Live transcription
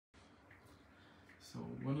So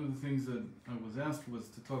one of the things that I was asked was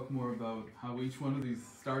to talk more about how each one of these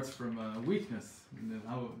starts from a weakness and then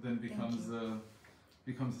how it then becomes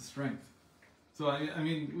a strength. So I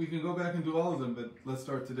mean, we can go back and do all of them, but let's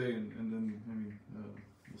start today and then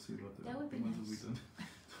we'll see about the ones that we did.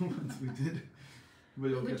 The ones we did. But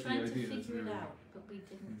you'll get the idea. We're trying to figure it out, but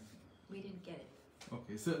we didn't get it.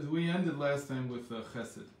 Okay, so we ended last time with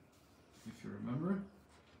Chesed, if you remember,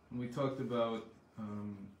 and we talked about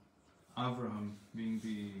Avraham being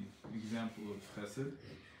the example of Chesed,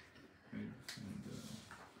 right? And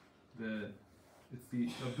that it's the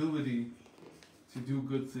ability to do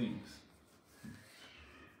good things.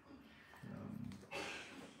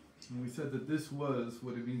 And we said that this was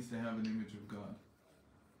what it means to have an image of God.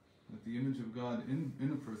 That the image of God in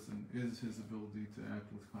a person is his ability to act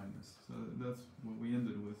with kindness. So that's what we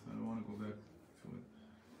ended with. I don't want to go back to it.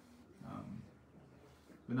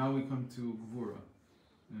 But now we come to Gvura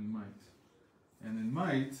and might. And in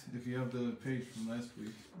might, if you have the page from last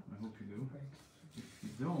week, I hope you do. If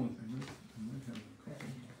you don't, I might have a couple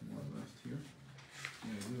more left here.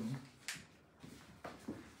 Yeah, I do.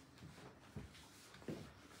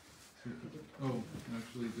 Oh,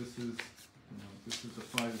 actually, this is the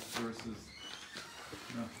 5 verses.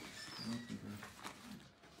 No, I don't think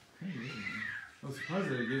I was surprised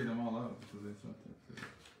that I gave them all out because I thought that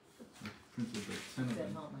I printed like 10 of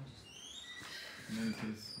them. In any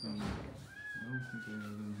case, I don't think I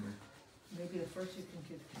have them here. Maybe the first you can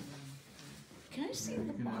give to them. Can I see the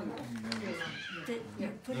You bottle? Yeah.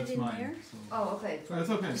 Put That's it in mine, there? so. Oh, okay. That's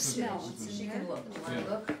okay. It's okay. Smell, It's it's okay. She can look. You want Yeah. to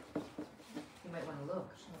look? You might want to look.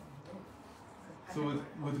 She might wanna look. So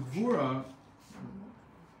with Gvura,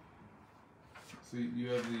 so you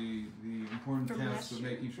have the important From task last of year-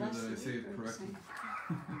 making sure last that I say week it or correctly.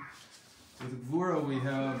 something? With Gvura we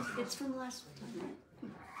have, It's from last time, right?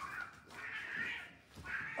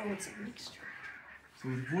 Oh, it's a mixture. so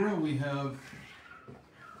with Gvura we have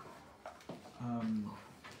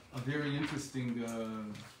a very interesting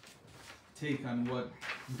take on what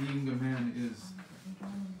being a man is.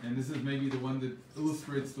 And this is maybe the one that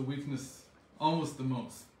illustrates the weakness almost the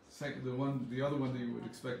most. The other one that you would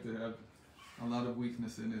expect to have a lot of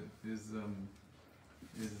weakness in it is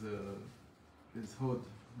Hod,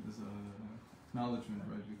 is acknowledgement,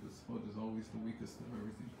 right? Because Hod is always the weakest of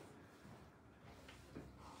everything.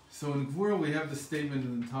 So in Gvura we have the statement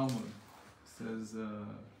in the Talmud. It says,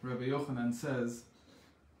 Rabbi Yochanan says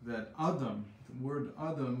that Adam, the word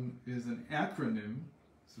Adam is an acronym.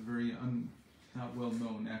 It's a very not well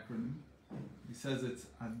known acronym. He says it's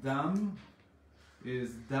Adam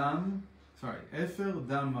is Efer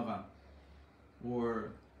Dam Mara,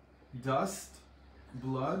 or dust,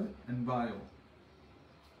 blood, and bile.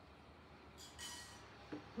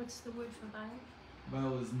 What's the word for bile?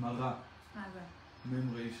 Bile is Mara, Mara.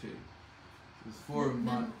 Mem Rei Shei. There's four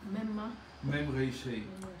Memma. Mem Rei Shei.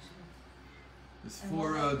 There's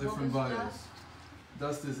four different biles.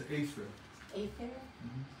 Dust is Efer. Aether?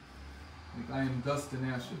 Like I am dust and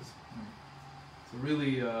ashes. So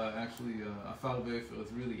really, actually, afar ve'efer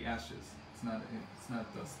is really ashes. It's not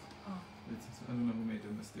dust. Oh. I don't know who made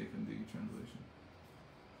a mistake in the translation.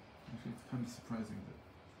 Actually, it's kind of surprising that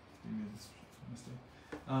they made this mistake.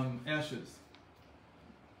 Ashes.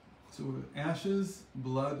 So ashes,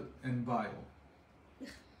 blood, and bile.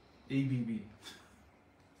 ABB.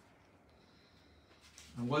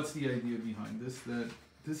 And what's the idea behind this? That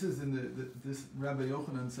this is in this Rabbi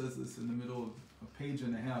Yochanan says this in the middle of a page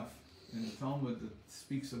and a half in the Talmud that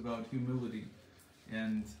speaks about humility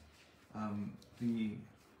and the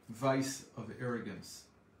vice of arrogance.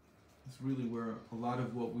 It's really where a lot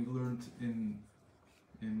of what we learned in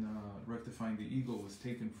rectifying the ego was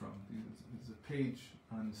taken from. There's a page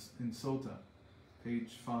in Sota,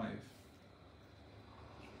 page 5.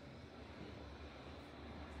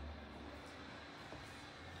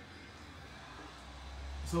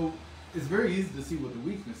 So it's very easy to see what the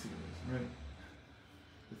weakness here is, right?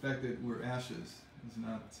 The fact that we're ashes is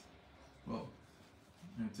not, well,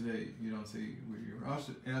 today you don't say you're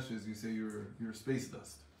ashes, you say you're space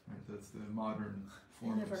dust, right? That's the modern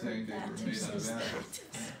form of saying that we're made out of ashes.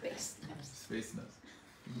 Space dust. Space dust.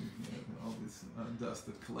 All this dust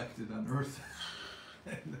that collected on Earth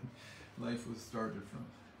and then life was started from.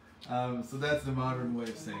 So that's the modern way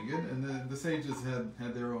of saying it, and the sages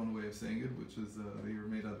had their own way of saying it, which is they were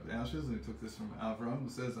made out of ashes, and they took this from Avraham, who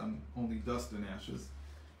says, I'm only dust and ashes.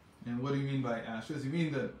 And what do you mean by ashes? You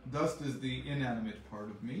mean that dust is the inanimate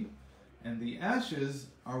part of me, and the ashes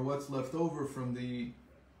are what's left over from the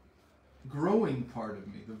growing part of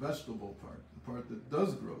me, the vegetable part, the part that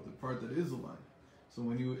does grow, the part that is alive.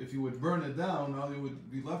 So if you would burn it down, all you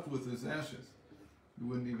would be left with is ashes. You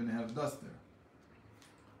wouldn't even have dust there.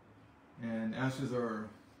 and ashes are,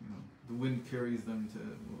 the wind carries them to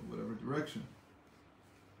whatever direction.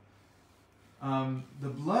 The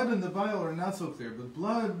blood and the bile are not so clear, but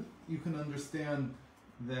blood, you can understand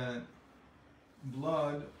that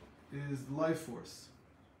blood is life force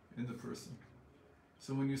in the person.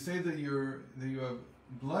 So when you say that you have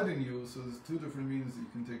blood in you, so there's two different meanings that you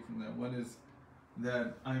can take from that. One is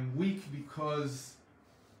that I'm weak because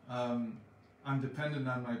I'm dependent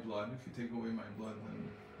on my blood. If you take away my blood, then.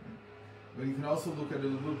 But you can also look at it a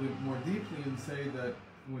little bit more deeply and say that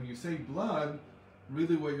when you say blood,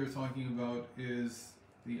 really what you're talking about is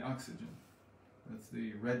the oxygen. That's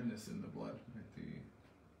the redness in the blood, right? The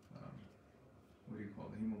what do you call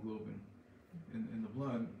it? The hemoglobin in the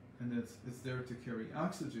blood, and it's there to carry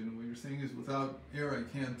oxygen. And what you're saying is, without air,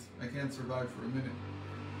 I can't survive for a minute.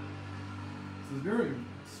 So it's a very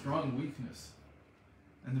strong weakness.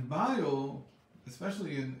 And the bile,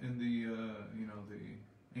 especially in the the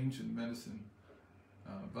ancient medicine,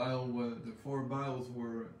 the four biles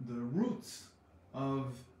were the roots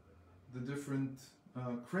of the different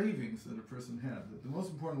cravings that a person had. The most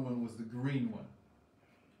important one was the green one.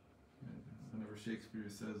 Whenever Shakespeare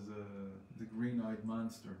says the green-eyed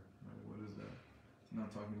monster, right, what is that? He's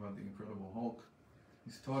not talking about the Incredible Hulk.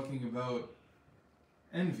 He's talking about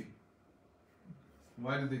envy.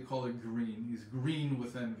 Why did they call it green? He's green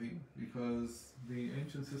with envy because the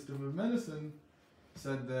ancient system of medicine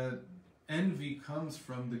said that envy comes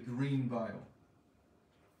from the green bile.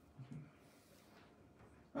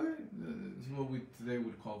 Okay, it's what we today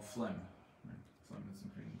would call phlegm. Right? Phlegm is a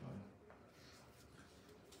green bile.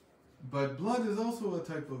 But blood is also a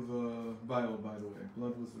type of bile, by the way.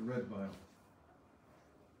 Blood was the red bile.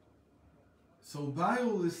 So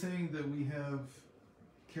bile is saying that we have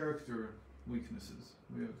character weaknesses.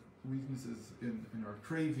 We have weaknesses in our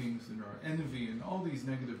cravings, in our envy, and all these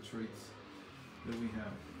negative traits that we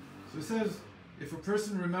have. So it says, if a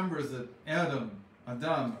person remembers that Adam,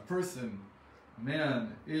 a person,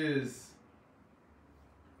 man, is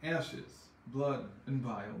ashes, blood, and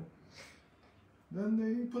bile, then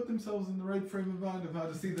they put themselves in the right frame of mind of how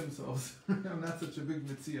to see themselves. I'm not such a big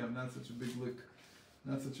mitzvah, I'm not such a big lick,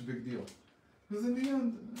 not such a big deal. Because in the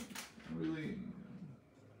end, I'm really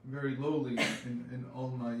very lowly in all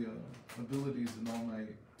my abilities and all my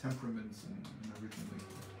temperaments and everything like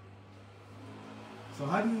that. So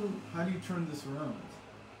how do you turn this around?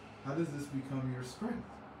 How does this become your strength?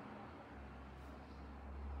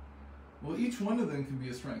 Well, each one of them can be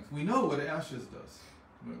a strength. We know what ashes does.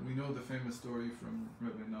 We know the famous story from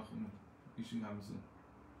Rabbi Nachum Ishingamzu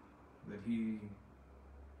that he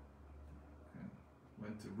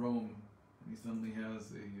went to Rome and he suddenly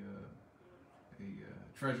has a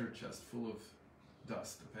treasure chest full of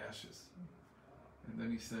dust, of ashes. And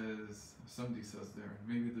then he says, somebody says there,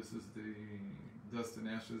 maybe this is the dust and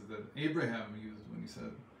ashes that Abraham used when he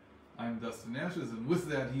said, I'm dust and ashes, and with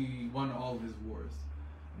that he won all his wars.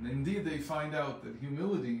 And indeed they find out that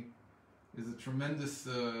humility is a tremendous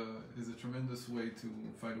way to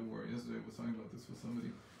fight a war. Yesterday I was talking about this with somebody.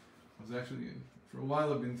 I was actually, for a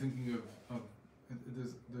while I've been thinking of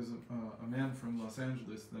there's a man from Los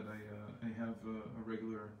Angeles that I have a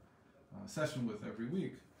regular session with every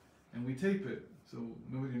week, and we tape it, so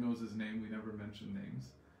nobody knows his name, we never mention names,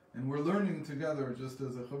 and we're learning together, just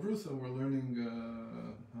as a chavrusa, we're learning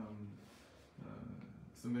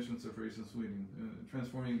submission, separation, sweetening,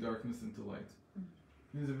 transforming darkness into light.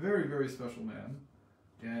 He's a very, very special man,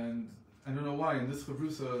 and I don't know why, in this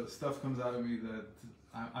chavrusa stuff comes out of me that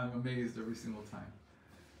I'm amazed every single time.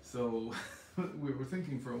 So we were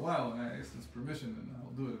thinking for a while, and I asked his permission, and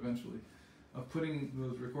I'll do it eventually, of putting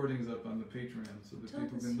those recordings up on the Patreon so that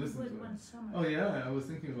people can listen to it. Oh yeah, I was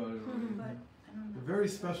thinking about it already. But I don't know. They're very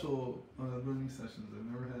special learning sessions. I've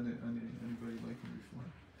never had anybody like them before.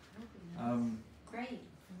 Great.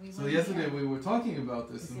 So yesterday we were talking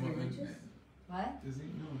about this. Is and he what- religious? What? Is he?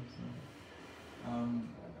 No, it's not.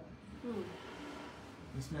 Who?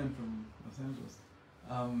 This man from Los Angeles.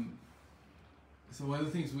 So one of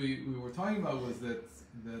the things we were talking about was that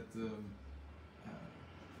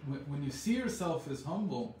when you see yourself as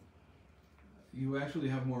humble, you actually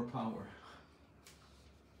have more power.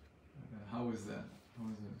 How is that? How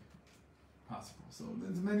is it possible? So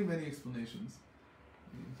there's many, many explanations.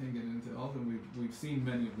 You can't get into all of them. We've seen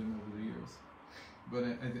many of them over the years. But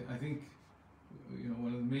I think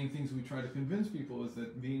one of the main things we try to convince people is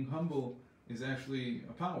that being humble is actually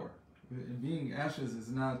a power. And being ashes is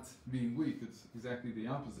not being weak. It's exactly the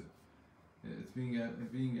opposite. It's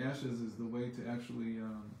being ashes is the way to actually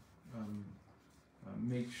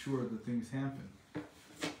make sure that things happen.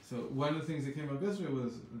 So one of the things that came up yesterday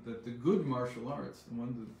was that the good martial arts, the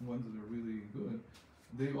ones that are really good,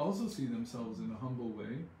 they also see themselves in a humble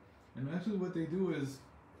way, and actually what they do is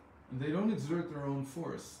they don't exert their own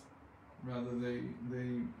force. Rather, they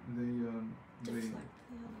Deflect the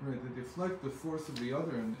other. right, they deflect the force of the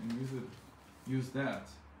other and use that.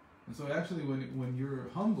 And so actually, when you're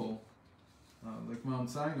humble, like Mount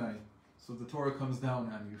Sinai, so the Torah comes down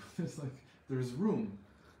on you. It's like there's room,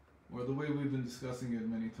 or the way we've been discussing it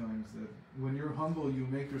many times, that when you're humble, you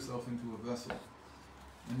make yourself into a vessel.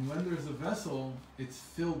 And when there's a vessel, it's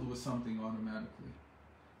filled with something automatically.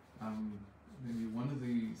 Maybe one of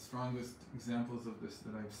the strongest examples of this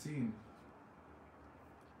that I've seen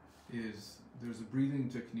is there's a breathing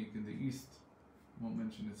technique in the East. I won't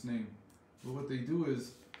mention its name. But what they do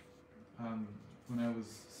is, when I was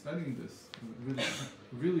studying this, it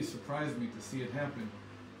really surprised me to see it happen.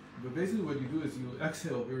 But basically what you do is you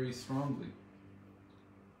exhale very strongly.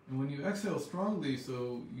 And when you exhale strongly,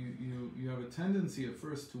 so you have a tendency at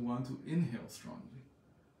first to want to inhale strongly.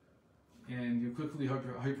 And you quickly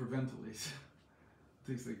hyperventilate. It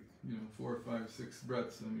takes like 4, 5, 6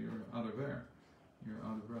 breaths and you're out of air. You're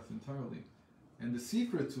out of breath entirely. And the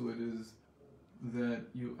secret to it is that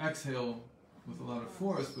you exhale with a lot of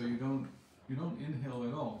force, but you don't inhale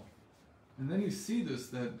at all. And then you see this,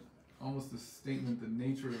 that almost the statement that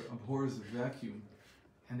nature abhors a vacuum,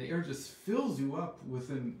 and the air just fills you up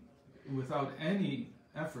without any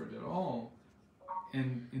effort at all,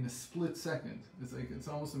 and in a split second. It's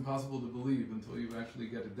almost impossible to believe until you actually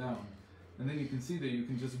get it down. And then you can see that you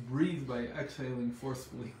can just breathe by exhaling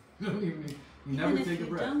forcefully. You never take a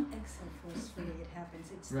breath. And if you don't exhale forcefully, it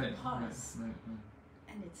happens. It's the pause. Right.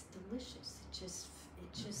 And it's delicious. It just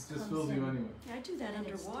Just fills you anyway. Yeah, I do that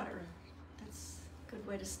underwater. That's a good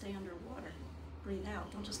way to stay underwater. Breathe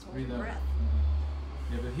out. Don't just hold Breathe your out. breath.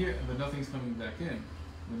 Yeah, but nothing's coming back in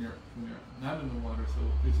when you're not in the water. So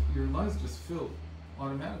your lungs just fill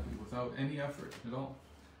automatically without any effort at all.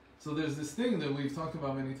 So there's this thing that we've talked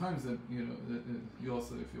about many times that that you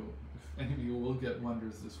also, if any of you will get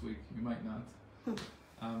wonders this week, you might not,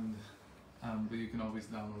 but you can always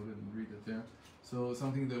download it and read it there. So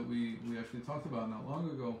something that we actually talked about not long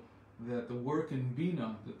ago, that the work in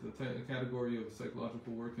Bina, that the category of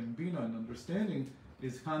psychological work in Bina and understanding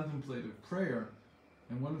is contemplative prayer.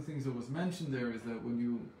 And one of the things that was mentioned there is that when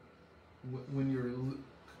you're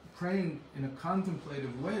praying in a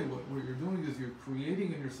contemplative way, what you're doing is you're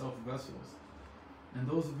creating in yourself vessels. And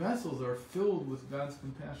those vessels are filled with God's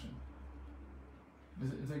compassion.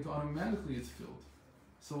 It's like automatically it's filled.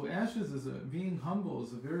 So ashes being humble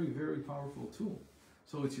is a very, very powerful tool.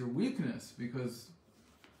 So it's your weakness, because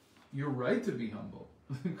you're right to be humble,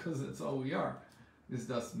 because that's all we are, is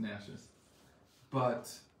dust and ashes.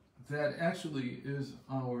 But that actually is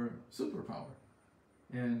our superpower.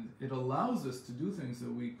 And it allows us to do things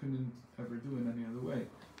that we couldn't ever do in any other way.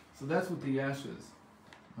 So that's what the ash is,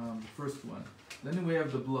 the first one. Then we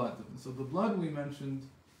have the blood. So the blood we mentioned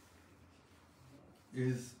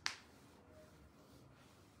is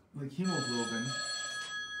like hemoglobin,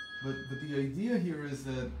 but the idea here is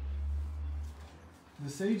that the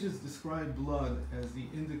sages describe blood as the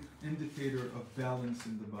indicator of balance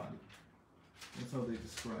in the body. That's how they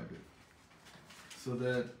describe it. So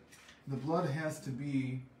that the blood has to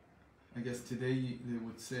be, I guess today they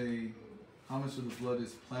would say, how much of the blood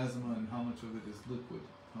is plasma and how much of it is liquid,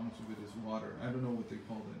 how much of it is water. I don't know what they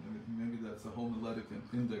call it. Maybe that's a homiletic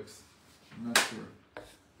index. I'm not sure.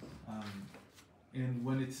 And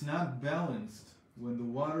when it's not balanced, when the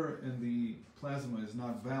water and the plasma is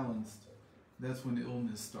not balanced, that's when the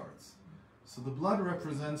illness starts. So the blood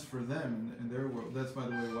represents for them in their world, that's by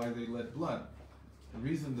the way why they let blood. The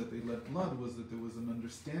reason that they let blood was that there was an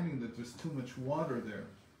understanding that there's too much water there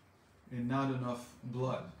and not enough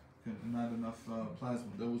blood, and not enough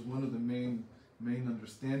plasma. That was one of the main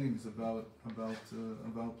understandings about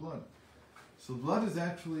blood. So blood is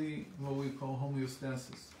actually what we call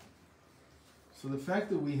homeostasis. So the fact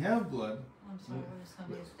that we have blood, I'm sorry,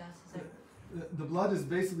 what is homeostasis? the blood is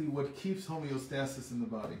basically what keeps homeostasis in the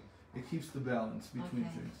body. It keeps the balance between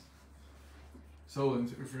Okay. things. So,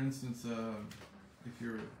 for instance, if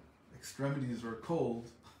your extremities are cold,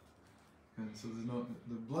 and so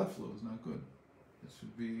the blood flow is not good. It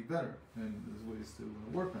should be better, and there's ways to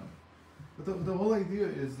work on it. But the whole idea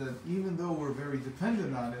is that even though we're very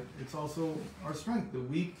dependent on it, it's also our strength that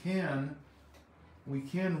we can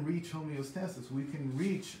reach homeostasis. We can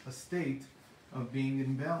reach a state of being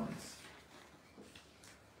in balance.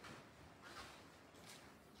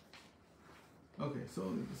 Okay,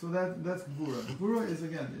 so that's Bura. Bura is,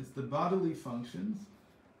 again, it's the bodily functions,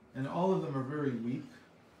 and all of them are very weak.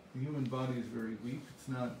 The human body is very weak. It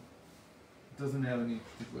doesn't have any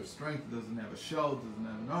particular strength, it doesn't have a shell, it doesn't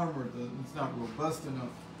have an armor, it's not robust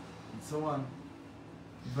enough, and so on.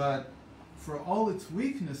 But for all its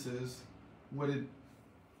weaknesses, what it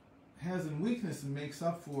has in weakness and makes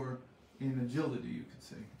up for in agility, you could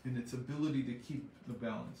say, in its ability to keep the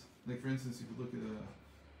balance. Like for instance, if you look at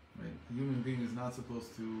a human being is not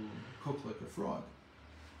supposed to cook like a frog.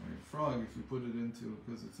 Right? Frog, if you put it into,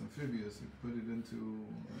 because it's amphibious, you put it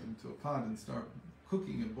into a pot and start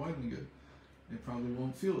cooking and boiling it, it probably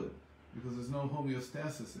won't feel it because there's no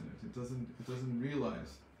homeostasis in it. It doesn't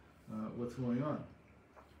realize what's going on.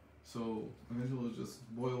 So eventually it'll just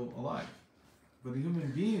boil alive. But a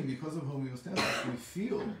human being, because of homeostasis, we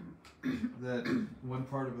feel that one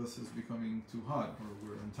part of us is becoming too hot, or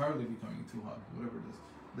we're entirely becoming too hot, whatever it is.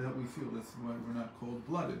 That we feel. That's why we're not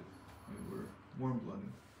cold-blooded. Right? We're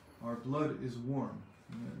warm-blooded. Our blood is warm.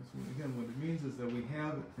 And that's again, what it means is that we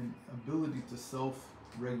have an ability to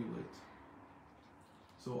self-regulate.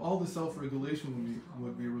 So all the self-regulation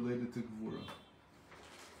would be related to Gvura.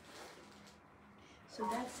 So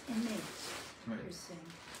that's innate, Right. you're saying.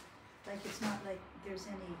 Like it's not like there's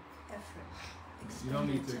any effort. You don't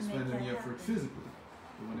need to make expend that any effort happen. physically.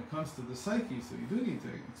 But when it comes to the psyche, so you do need to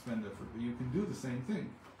expend effort, but you can do the same thing.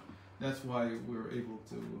 That's why we're able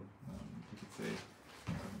to, you could say,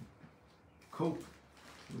 cope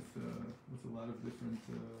with a lot of different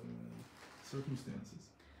circumstances.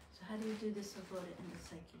 So how do you do this avoda in the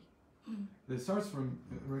psyche? It starts from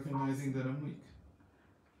recognizing that I'm weak.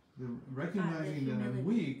 The recognizing that I'm humility.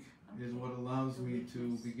 weak is what allows The me to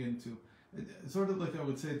weakness. begin to, it's sort of like I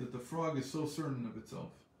would say that the frog is so certain of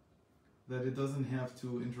itself that it doesn't have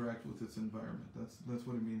to interact with its environment. That's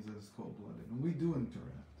what it means that it's cold-blooded. And we do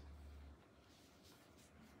interact.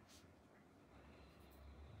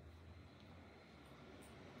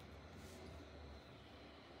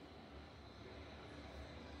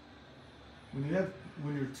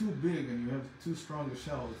 When you're too big and you have too strong a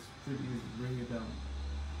shell, it's pretty easy to bring you down.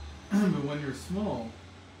 But when you're small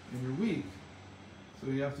and you're weak, so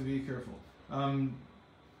you have to be careful.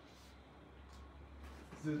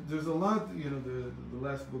 There's a lot, the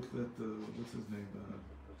last book that, what's his name?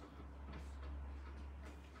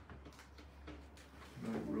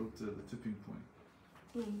 Guy wrote The Tipping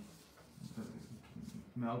Point.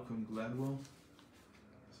 Malcolm Gladwell.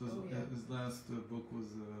 So his last book was,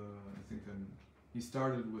 I think, he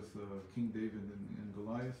started with King David and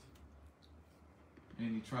Goliath.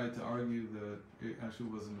 And he tried to argue that it actually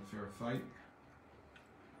wasn't a fair fight.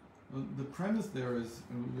 Well, the premise there is,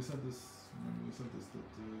 and we said this,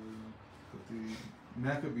 that the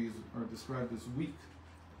Maccabees are described as weak,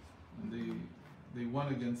 and they won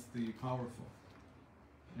against the powerful.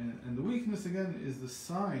 And the weakness again is the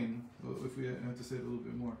sign. Well, if we have to say it a little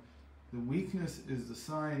bit more, the weakness is the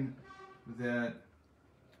sign that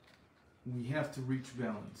we have to reach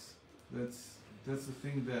balance. That's the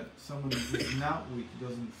thing that someone who's not weak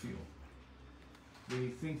doesn't feel. They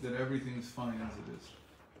think that everything's fine as it is.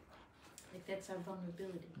 Like that's our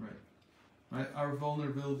vulnerability. Right. Our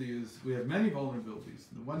vulnerability is, we have many vulnerabilities.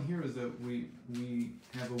 The one here is that we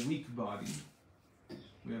have a weak body.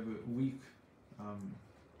 We have a weak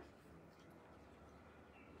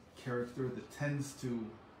character that tends to,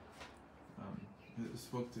 I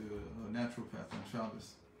spoke to a naturopath on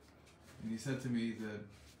Shabbos, and he said to me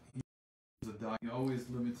that he always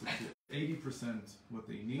limits it to 80% what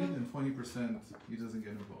they need and 20% he doesn't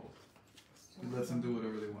get involved. He lets them do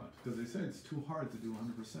whatever they want. Because they say it's too hard to do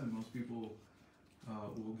 100%. Most people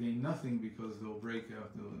will gain nothing because they'll break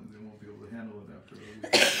after, they won't be able to handle it after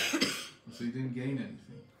a week. So you didn't gain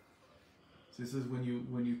anything. So he says when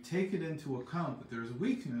you take it into account that there's a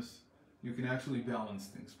weakness, you can actually balance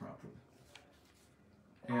things properly.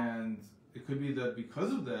 And it could be that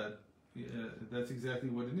because of that, that's exactly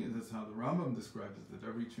what it is. That's how the Rambam describes it, that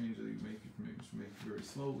every change that you should make it very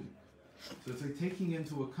slowly. So it's like taking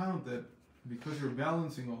into account that because you're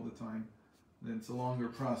balancing all the time, then it's a longer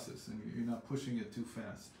process and you're not pushing it too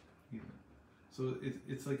fast either. So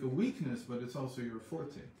it's like a weakness, but it's also your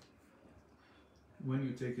forte when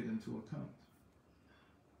you take it into account.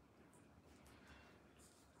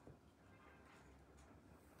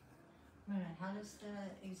 Wait a minute, how does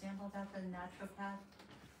the example about the naturopath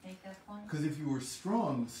make that point? Because if you were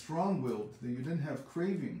strong-willed, that you didn't have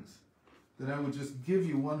cravings, then I would just give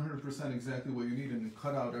you 100% exactly what you need and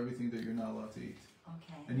cut out everything that you're not allowed to eat.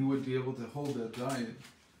 Okay. And you would be able to hold that diet.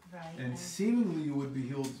 Right. And seemingly you would be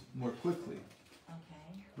healed more quickly.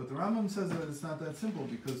 Okay. But the Rambam says that it's not that simple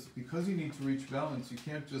because you need to reach balance. You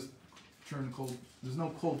can't just turn cold. There's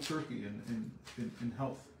no cold turkey in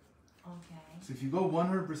health. Okay. So if you go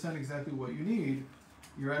 100% exactly what you need,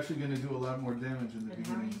 you're actually going to do a lot more damage in the But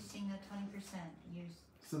how are beginning. you seeing that 20%?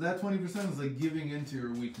 So that 20% is like giving into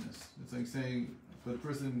your weakness. It's like saying, for the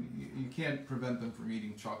person, you can't prevent them from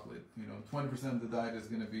eating chocolate. 20% of the diet is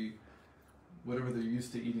going to be whatever they're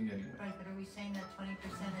used to eating anyway. Right, but are we saying that 20%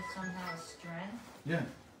 is somehow strength? Yeah.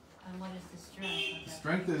 And what is the strength of that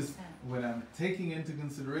Strength is 20%? when I'm taking into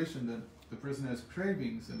consideration that the person has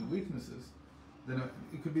cravings and weaknesses, then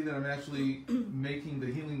it could be that I'm actually making the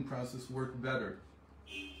healing process work better,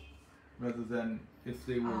 rather than if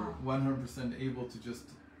they were 100% able to just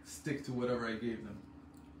stick to whatever I gave them.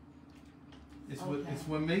 It's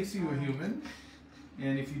what makes you a human,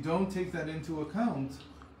 and if you don't take that into account,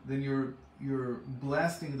 then you're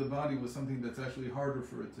blasting the body with something that's actually harder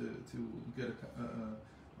for it to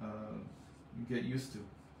get used to.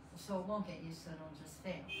 So it won't get used to it, it'll just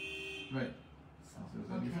fail. Right. So,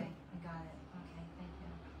 So okay, I got it. Okay, thank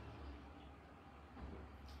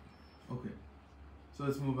you. Okay. So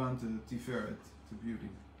let's move on to Tiferet, to beauty.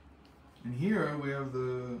 And here we have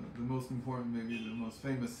the most important, maybe the most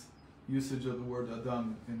famous usage of the word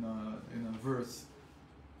Adam in a verse.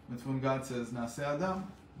 That's when God says, Naseh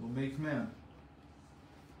Adam, we'll make man.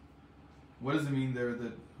 What does it mean there?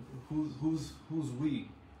 That who's we?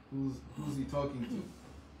 Who's he talking to?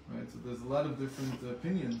 Right. So there's a lot of different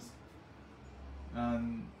opinions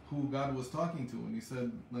on who God was talking to when He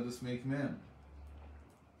said, "Let us make man."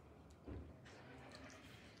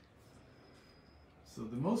 So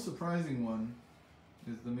the most surprising one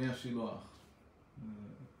is the Mea Shilach,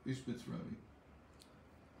 Ishbitz Rebbe,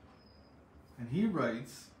 and he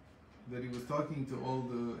writes that he was talking to all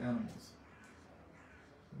the animals.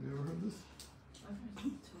 Have you ever heard this?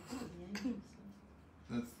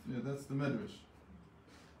 That's the Medrash.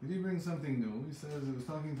 Did he bring something new? He says he was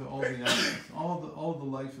talking to all the animals, all the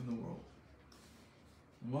life in the world.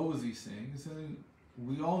 And what was he saying? He's saying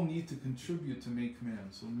we all need to contribute to make man.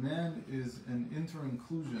 So man is an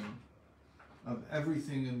inter-inclusion of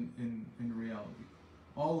everything in reality.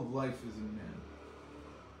 All of life is in man.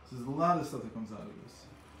 So there's a lot of stuff that comes out of this.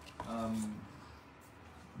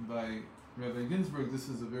 By Rabbi Ginsburg, this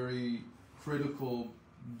is a very critical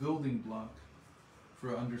building block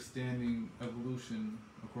for understanding evolution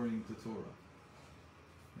according to Torah.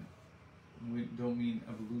 Yeah. We don't mean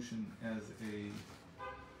evolution as a,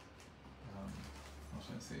 how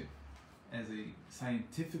should I say it, as a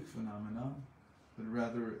scientific phenomenon, but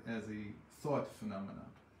rather as a thought phenomenon.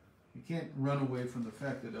 You can't run away from the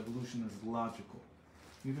fact that evolution is logical.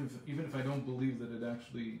 Even if I don't believe that it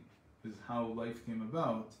actually is how life came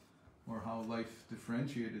about, or how life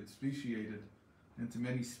differentiated, speciated into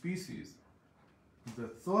many species, the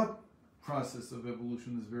thought process of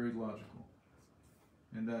evolution is very logical,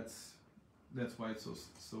 and that's why it's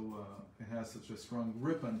it has such a strong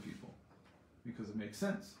grip on people, because it makes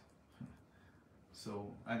sense.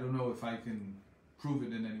 So I don't know if I can prove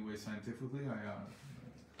it in any way scientifically.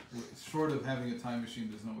 Short of having a time machine,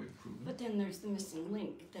 there's no way to prove it. But then there's the missing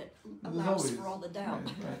link that allows for all the doubt.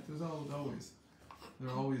 Right.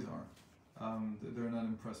 There always are. They're not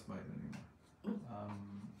impressed by it anymore.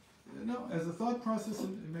 No, as a thought process,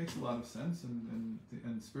 it makes a lot of sense,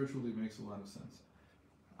 and spiritually it makes a lot of sense.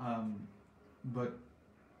 But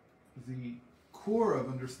the core of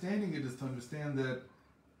understanding it is to understand that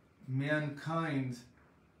mankind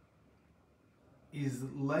is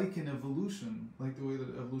like an evolution, like the way that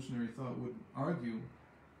evolutionary thought would argue.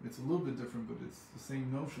 It's a little bit different, but it's the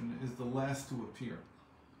same notion, is the last to appear.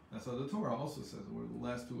 That's how the Torah also says we're the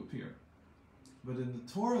last to appear. But in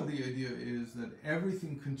the Torah, the idea is that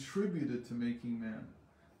everything contributed to making man.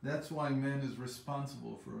 That's why man is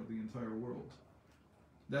responsible for the entire world.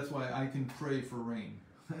 That's why I can pray for rain.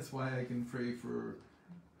 That's why I can pray for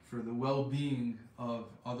the well-being of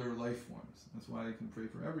other life forms. That's why I can pray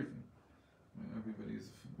for everything. Everybody is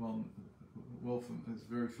is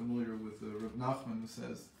very familiar with Rav Nachman, who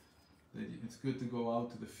says that it's good to go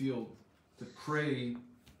out to the field to pray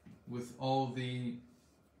with all the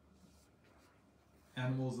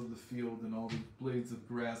animals of the field and all the blades of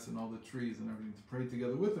grass and all the trees and everything, to pray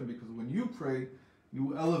together with them, because when you pray,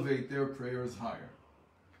 you elevate their prayers higher.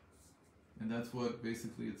 And that's what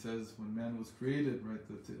basically it says when man was created, right?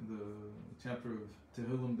 The chapter of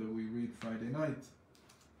Tehillim that we read Friday night,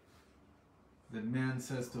 that man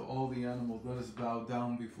says to all the animals, let us bow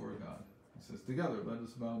down before God. He says, together, let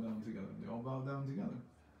us bow down together. They all bow down together.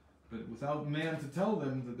 But without man to tell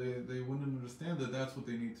them, that they wouldn't understand that that's what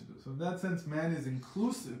they need to do. So in that sense, man is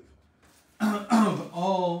inclusive of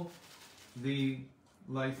all the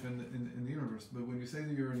life in the universe. But when you say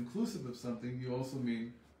that you're inclusive of something, you also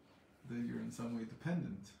mean that you're in some way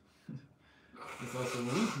dependent. It's also a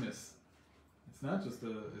weakness. It's not just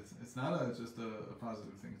just a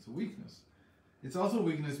positive thing. It's a weakness. It's also a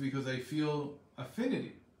weakness because I feel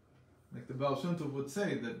affinity. Like the Baal Shem Tov would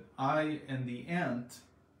say that I and the ant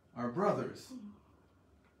are brothers.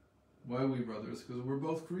 Why are we brothers? Because we're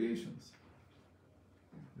both creations.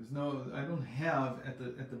 I don't have at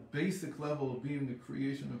the basic level of being the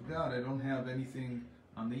creation of God. I don't have anything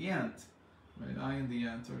on the ant. Right? I and the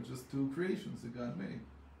ant are just two creations that God made.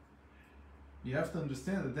 You have to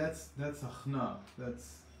understand that that's achna,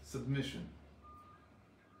 that's submission.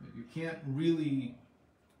 You can't really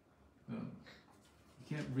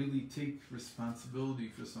take responsibility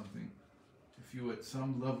for something if you at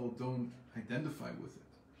some level don't identify with it.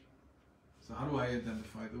 So how do I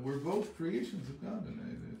identify that we're both creations of God,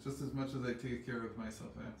 and just as much as I take care of myself,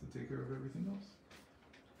 I have to take care of everything else.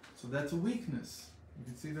 So that's a weakness. You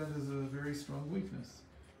can see that as a very strong weakness.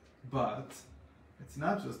 But it's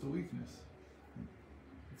not just a weakness.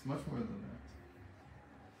 It's much more than that.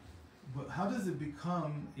 But how does it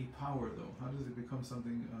become a power, though? How does it become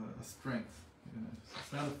something, a strength? You know,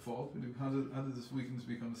 it's not a fault, but how does this weakness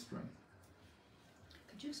become a strength?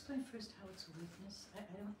 Could you explain first how it's a weakness? I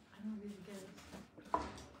don't really get it.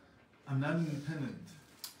 I'm not independent.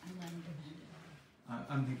 I'm not independent.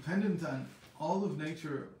 I'm dependent on all of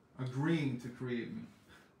nature agreeing to create me.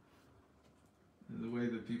 And the way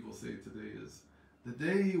that people say today is, the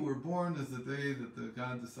day you were born is the day that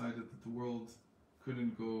God decided that the world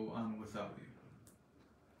couldn't go on without you.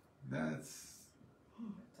 That's...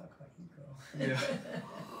 Talk about ego. Yeah.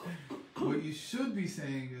 What you should be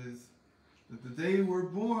saying is that the day you were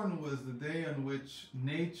born was the day on which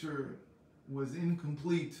nature was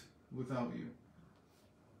incomplete without you.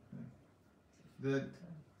 That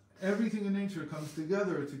everything in nature comes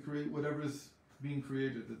together to create whatever is being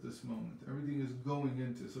created at this moment. Everything is going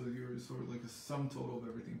into, so you're sort of like a sum total of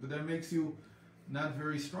everything. But that makes you not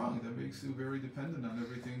very strong. That makes you very dependent on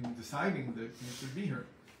everything deciding that you should be here.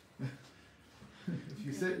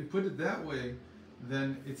 If you put it that way,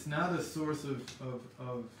 then it's not a source of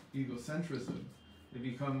egocentrism. It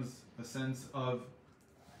becomes a sense of,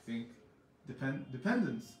 I think,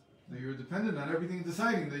 dependence. That you're dependent on everything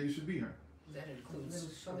deciding that you should be here. That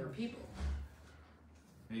includes other people.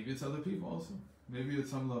 Maybe it's other people also. Maybe at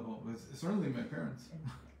some level. It's certainly my parents.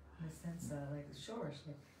 In a sense, like the shores,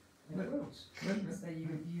 like Right. roots. Right. So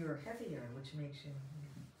you're heavier, which makes you...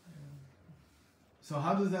 So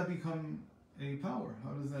how does that become a power?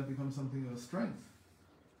 How does that become something of strength?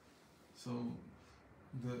 So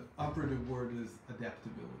the operative word is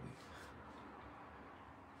adaptability.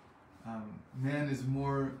 Man is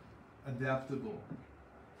more adaptable,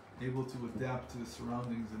 able to adapt to his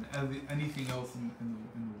surroundings than anything else in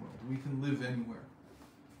the world. We can live anywhere.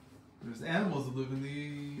 There's animals that live in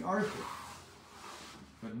the Arctic,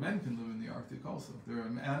 but men can live in the Arctic also. There are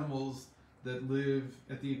animals that live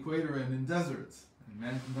at the equator and in deserts, and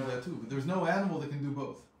man can do that too. But there's no animal that can do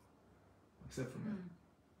both, except for man.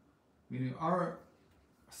 Meaning our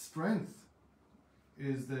strength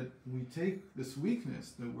is that we take this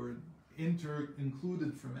weakness that we're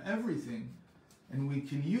included from everything, and we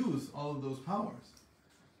can use all of those powers.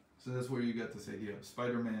 So that's where you get to say, yeah,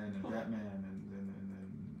 Spider-Man and Batman and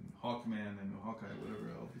Hawkman and Hawkeye,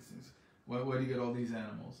 whatever, all these things. Why do you get all these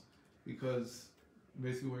animals? Because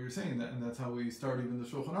basically what you're saying, and that's how we start even the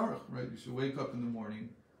Shulchan Aruch, right? You should wake up in the morning,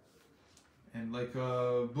 and like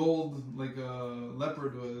a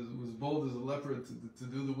leopard was bold as a leopard to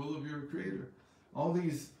do the will of your Creator. All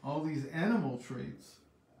these animal traits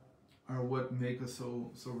are what make us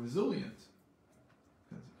so resilient.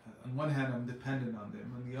 On one hand, I'm dependent on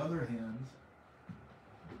them. On the other hand,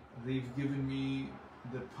 they've given me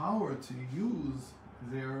the power to use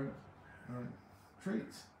their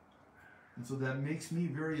traits. And so that makes me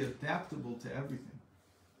very adaptable to everything.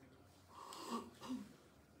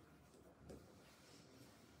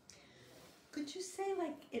 Could you say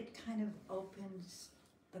like it kind of opens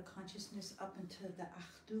the consciousness up into the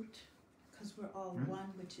Achdut? Because we're all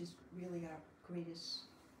one, which is really our greatest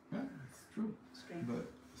Yeah, it's true. strength.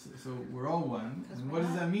 But so we're all one, Because and we're what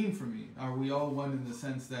does not. that mean for me? Are we all one in the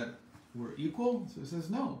sense that we're equal? So it says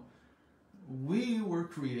no. We were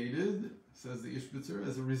created, says the Ishbitzer,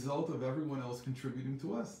 as a result of everyone else contributing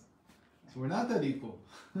to us. So we're not that equal.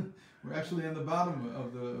 We're actually on the bottom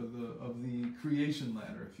of the creation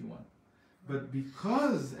ladder, if you want. But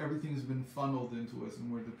because everything's been funneled into us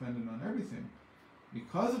and we're dependent on everything,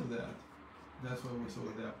 because of that, that's why we're so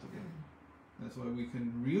adaptable. That's why we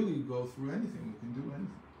can really go through anything. We can do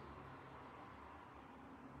anything.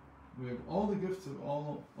 We have all the gifts of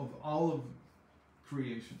all of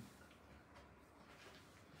creation.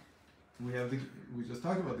 We just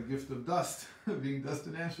talked about the gift of dust, being dust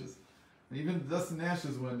and ashes. And even the dust and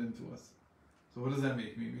ashes went into us. So what does that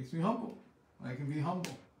make me? It makes me humble. I can be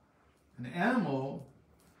humble. An animal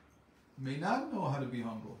may not know how to be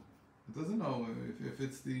humble. It doesn't know if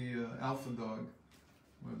it's the alpha dog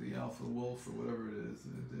or the alpha wolf or whatever it is.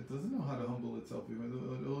 It doesn't know how to humble itself.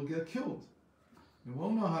 It'll get killed. It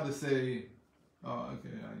won't know how to say, "Oh,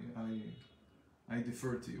 okay, I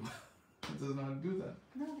defer to you." It doesn't know how to do that.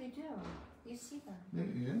 No, they do. You see them.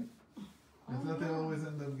 Yeah. It's not they always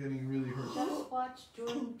end up getting really hurt. Just watch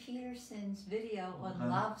Jordan Peterson's video on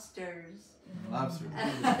lobsters. Lobster.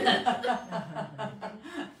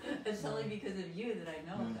 It's only because of you that I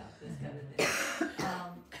know about this kind of thing.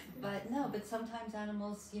 But sometimes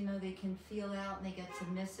animals, they can feel out and they get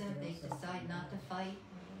submissive. They decide not to fight.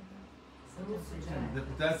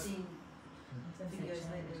 That's Seen videos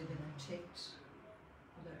lately that have checked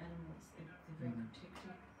other animals. They're very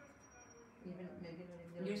protective. Even maybe when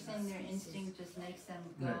they're You're in saying their species. instinct just makes them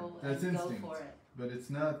Right, go that's and instinct. go for it. but it's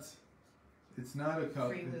not a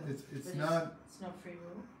Free will. it's But not It's not free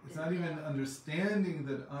will. it's not even understanding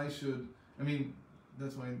that I should. I mean,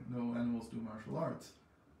 that's why no animals do martial arts.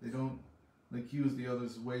 They don't use the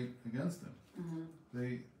other's weight against them. Mm-hmm.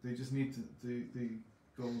 They just need to they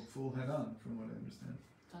go full head on, from what I understand.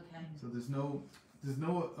 Okay. So there's no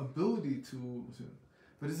ability to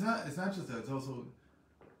but it's not just that. It's also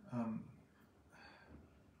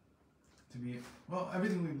to be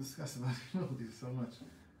everything we've discussed about humility so much.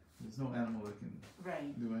 There's no animal that can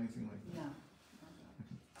Right. do anything like that. No.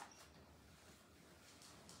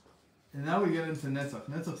 And now we get into Netzach.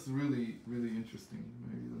 Netzach's really, really interesting.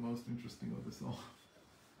 Maybe the most interesting of this all.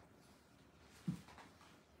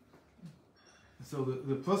 So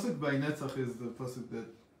the pasuk by Netzach is the pasuk that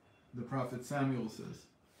the prophet Samuel says.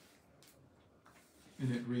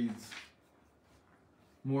 And it reads,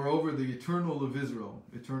 "Moreover, the eternal of Israel,"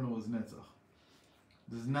 eternal is Netzach,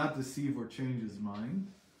 "does not deceive or change his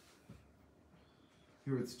mind."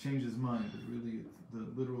 Here it's change his mind, but really the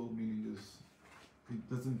literal meaning is it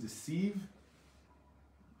doesn't deceive.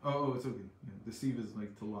 Oh, it's okay. Yeah, deceive is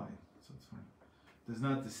like to lie, so it's fine. Does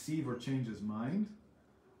not deceive or change his mind,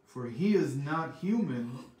 for he is not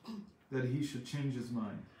human that he should change his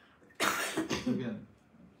mind. Again,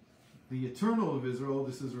 the eternal of Israel,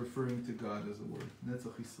 this is referring to God as a word.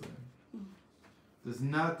 Netzach Yisrael. Does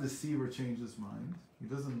not deceive or change his mind. He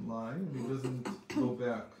doesn't lie, and he doesn't go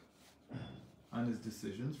back on his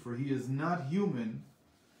decisions, for he is not human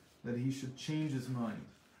that he should change his mind.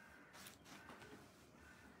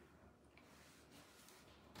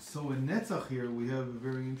 So in Netzach here we have a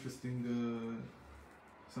very interesting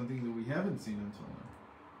something that we haven't seen until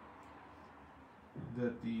now.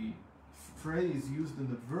 That the phrase used in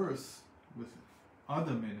the verse with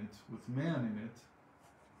Adam in it, with man in it,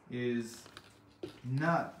 is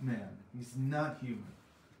not man. He's not human.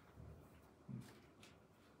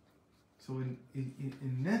 So in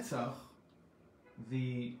Netzach,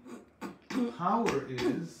 the power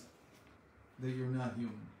is that you're not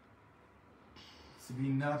human. It's to be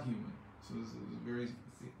not human. So this is very.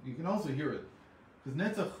 You can also hear it, because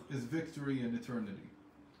Netzach is victory and eternity,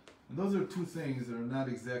 and those are two things that are not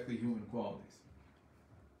exactly human qualities.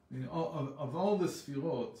 I mean, of all the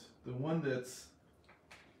sfirot, the one that's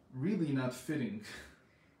really not fitting,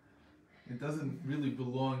 it doesn't really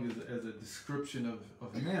belong as a description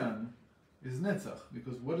of man, is Netzach,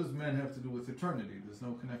 because what does man have to do with eternity? There's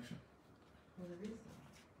no connection. Well, there is.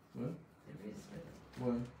 What? There is.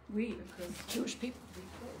 What? Because Jewish people.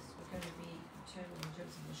 Because we're going to be eternal in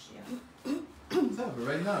terms of Mashiach. Yeah, but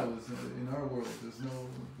right now, in our world,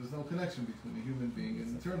 there's no connection between a human being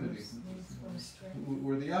and eternity.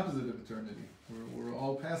 We're the opposite of eternity. We're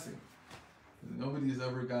all passing. Nobody's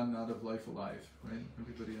ever gotten out of life alive, right?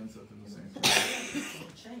 Everybody ends up in the same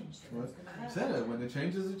place. Change. What? I said it. When it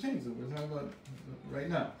changes, it changes. We're talking about right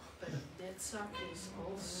now. But Netzach is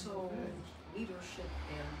also leadership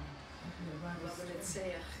and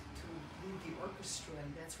say to lead the orchestra,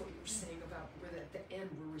 and that's what you're saying about where at the end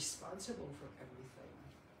we're responsible for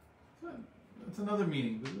everything. That's another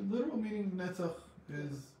meaning. The literal meaning of Netzach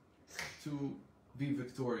is to be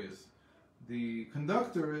victorious. The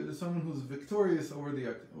conductor is someone who's victorious over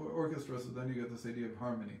the orchestra, so then you get this idea of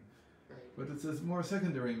harmony. Right. But it's a more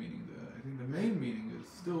secondary meaning. I think the main meaning is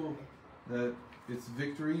still that it's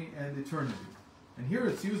victory and eternity. And here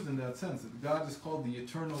it's used in that sense, that God is called the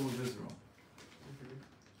eternal of Israel.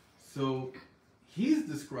 So he's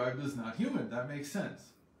described as not human. That makes sense.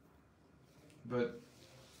 But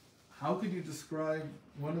how could you describe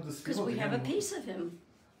one of the Because we have a piece of him.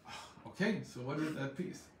 Okay, so what is that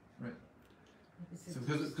piece? Right.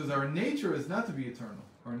 Because our nature is not to be eternal.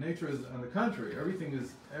 Our nature is, on the contrary, everything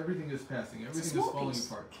is passing. Everything is falling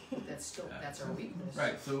apart. That's our weakness.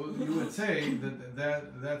 Right. So you would say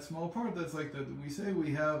that small part. That's like that. We say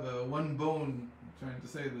we have one bone. Trying to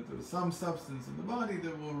say that there's some substance in the body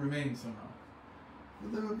that will remain somehow.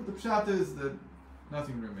 But the pshat is that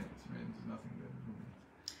nothing remains. Right? There's nothing that remains.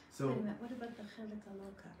 So. Wait a minute, what about the chelik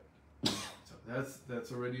aloka? So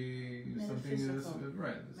that's already something is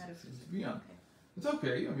right. It's beyond. Okay. It's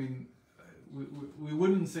okay. I mean, we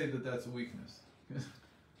wouldn't say that that's a weakness.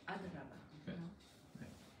 Adarabba. Okay.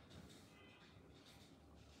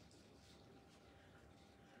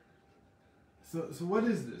 No? So what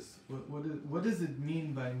is this? What does it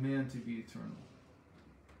mean by man to be eternal?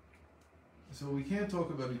 So we can't talk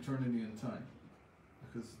about eternity in time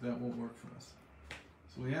because that won't work for us.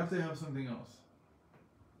 So we have to have something else.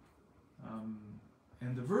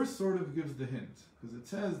 And the verse sort of gives the hint, because it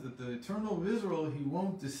says that the eternal of Israel, he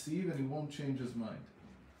won't deceive and he won't change his mind,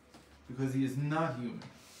 because he is not human.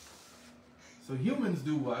 So humans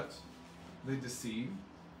do what? They deceive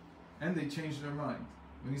and they change their mind.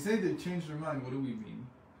 When you say they change their mind, what do we mean?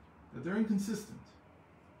 That they're inconsistent.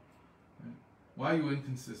 Right? Why are you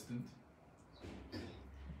inconsistent?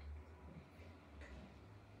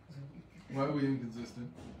 Why are we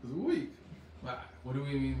inconsistent? Because we're weak. What do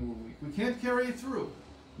we mean we're weak? We can't carry it through.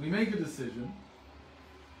 We make a decision,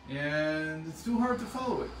 and it's too hard to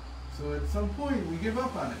follow it. So at some point, we give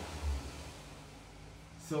up on it.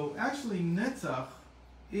 So actually, netzach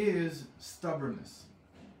is stubbornness.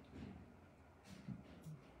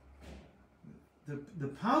 The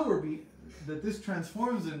power that this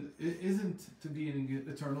transforms in isn't to be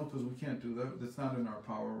eternal, because we can't do that. That's not in our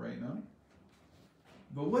power right now.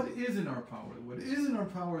 But what is in our power? What is in our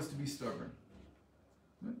power is to be stubborn.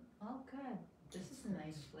 Oh, good. This is a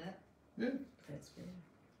nice flip. Yeah. That's good.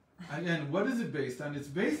 Again, what is it based on? It's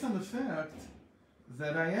based on the fact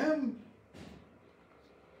that I am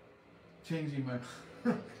changing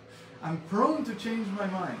my... I'm prone to change my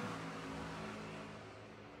mind.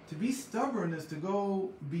 To be stubborn is to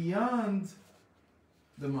go beyond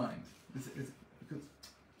the mind. It's because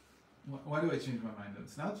why do I change my mind?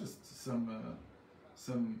 It's not just some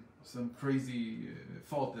crazy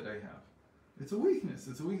fault that I have. It's a weakness.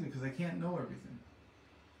 It's a weakness because I can't know everything.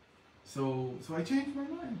 So I change my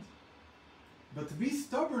mind. But to be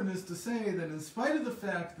stubborn is to say that in spite of the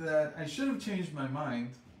fact that I should have changed my mind,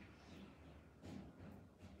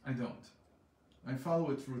 I don't. I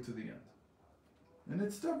follow it through to the end. And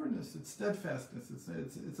it's stubbornness, it's steadfastness,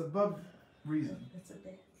 it's above reason. It's a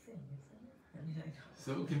bad thing, isn't it? I mean, I know.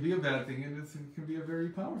 So it can be a bad thing, and it can be a very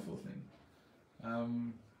powerful thing.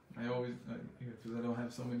 I always, because I don't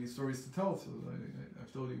have so many stories to tell, so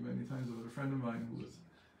I've told you many times about a friend of mine who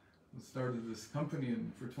started this company,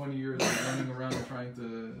 and for 20 years was running around trying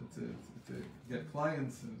to get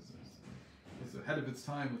clients, and was ahead of its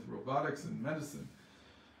time with robotics and medicine.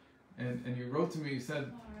 And he wrote to me, he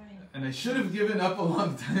said, and I should have given up a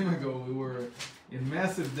long time ago. We were in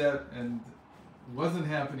massive debt and it wasn't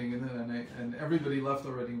happening, and everybody left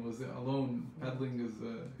already and was alone peddling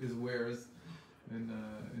his wares in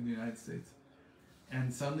the United States.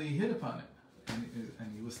 And suddenly he hit upon it,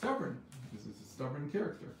 and he was stubborn. He was a stubborn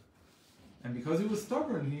character, and because he was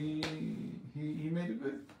stubborn, he made it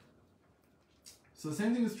big. So the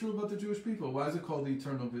same thing is true about the Jewish people. Why is it called the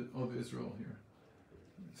Eternal of Israel here?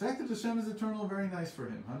 The fact that Hashem is eternal, very nice for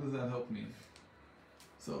him. How does that help me?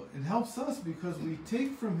 So it helps us because we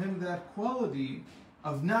take from him that quality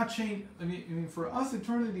of not change. I mean, for us,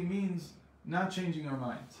 eternity means not changing our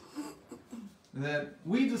minds. That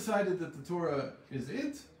we decided that the Torah is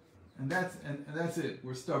it, and that's it.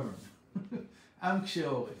 We're stubborn. Am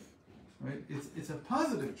kshe'oref, right? It's a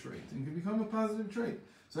positive trait, and can become a positive trait.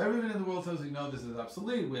 So everyone in the world tells you, no, this is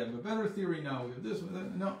obsolete. We have a better theory now. We have this.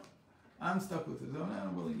 No. I'm stuck with it.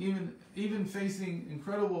 I'm willing, even facing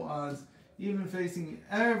incredible odds, even facing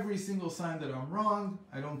every single sign that I'm wrong,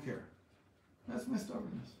 I don't care. That's my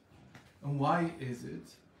stubbornness. And why is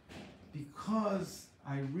it? Because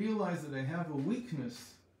I realize that I have a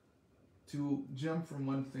weakness to jump from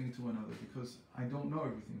one thing to another, because I don't know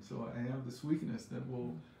everything. So I have this weakness that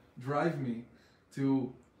will drive me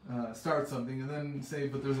to start something and then say,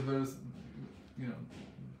 but there's a better,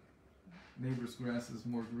 neighbor's grass is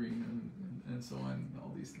more green, and so on, and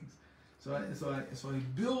all these things. So I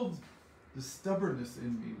build the stubbornness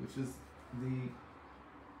in me, which is the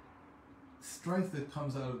strength that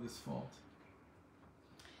comes out of this fault.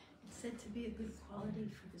 It's said to be a good quality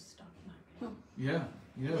for the stock market. Yeah.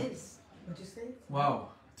 It is. What'd you say? Wow.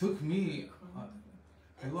 Took me,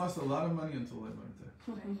 I lost a lot of money until I learned that.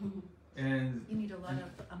 And You need a lot of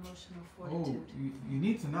emotional oh, fortitude. you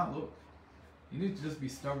need to not look. You need to just be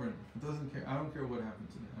stubborn. It doesn't care. I don't care what happened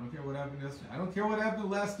today. I don't care what happened yesterday. I don't care what happened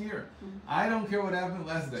last year. Mhm. I don't care what happened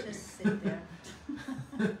last decade. Just sit there.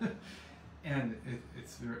 And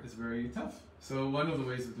it's very tough. So one of the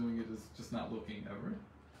ways of doing it is just not looking ever,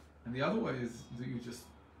 and the other way is that you just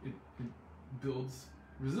it builds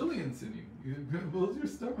resilience in you. It builds your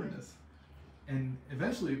stubbornness, and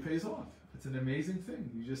eventually it pays off. It's an amazing thing.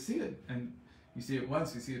 You just see it, and you see it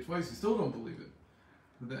once, you see it twice, you still don't believe it.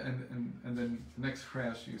 And then the next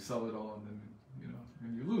crash, you sell it all, and then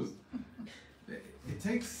and you lose. It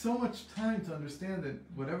takes so much time to understand that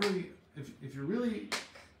whatever if you're really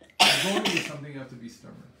going to do something, you have to be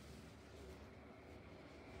stubborn.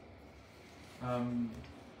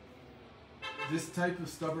 This type of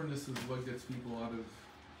stubbornness is what gets people out of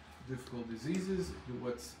difficult diseases,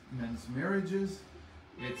 what's men's marriages,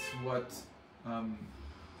 it's what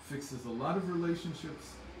fixes a lot of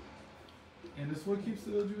relationships, and it's what keeps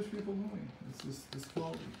the Jewish people going. It's this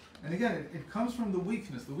quality. And again, it comes from the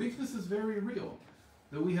weakness. The weakness is very real,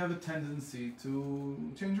 that we have a tendency to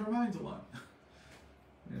change our minds a lot.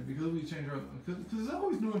 And because we change our, because there's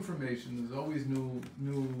always new information, there's always new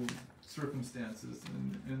circumstances,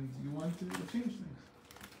 and you want to change things.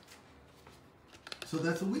 So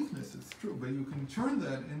that's a weakness, it's true, but you can turn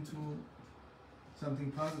that into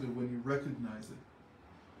something positive when you recognize it.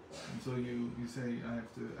 And so you say, I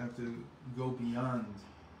have to go beyond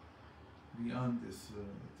this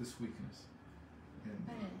weakness. And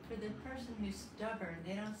But for the person who's stubborn,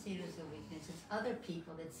 they don't see it as a weakness. It's other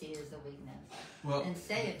people that see it as a weakness well, and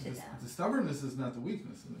say it to them. The stubbornness is not the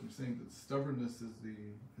weakness. I'm saying that stubbornness is the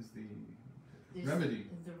remedy.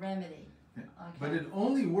 Is the remedy. Yeah. Okay. But it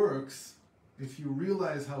only works if you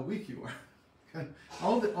realize how weak you are.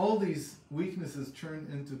 all these weaknesses turn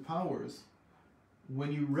into powers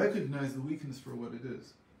when you recognize the weakness for what it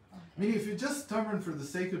is. Okay. Meaning, if you're just stubborn for the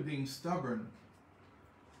sake of being stubborn,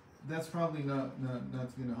 that's probably not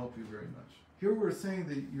going to help you very much. Here we're saying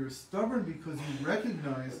that you're stubborn because you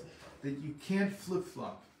recognize that you can't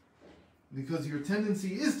flip-flop, because your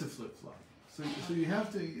tendency is to flip-flop. So you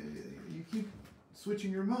have to, you keep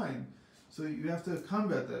switching your mind. So you have to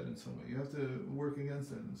combat that in some way. You have to work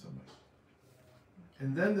against that in some way.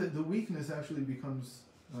 And then the weakness actually becomes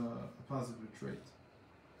a positive trait.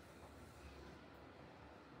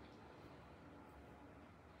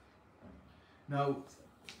 Now,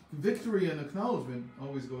 victory and acknowledgement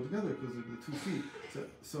always go together because of the 2 feet.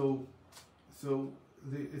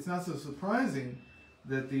 It's not so surprising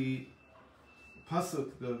that the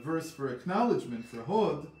pasuk, the verse for acknowledgement for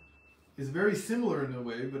Hod, is very similar in a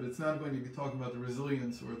way, but it's not going to be talking about the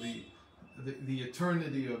resilience or the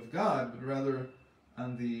eternity of God, but rather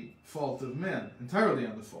on the fault of man, entirely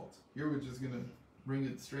on the fault. Here we're just going to bring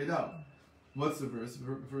it straight out. What's the verse?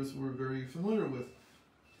 Verse we're very familiar with.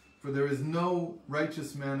 For there is no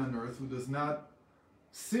righteous man on earth who does not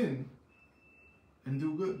sin and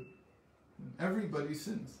do good. Everybody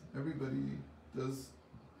sins. Everybody does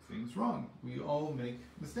things wrong. We all make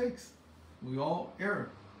mistakes. We all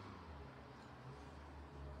err.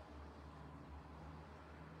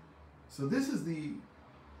 So this is the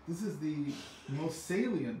most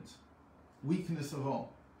salient weakness of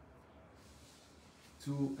all.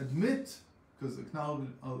 To admit, because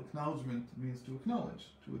acknowledgement means to acknowledge,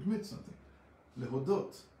 to admit something.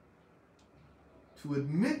 Lehodot. To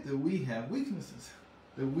admit that we have weaknesses,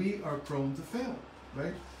 that we are prone to fail,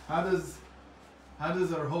 right? How does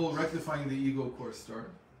our whole rectifying the ego course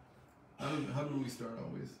start? How do we start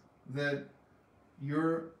always? That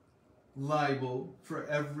you're liable for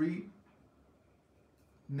every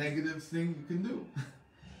negative thing you can do.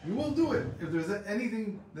 You will do it. If there's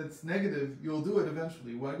anything that's negative, you'll do it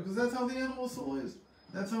eventually. Why? Because that's how the animal soul is.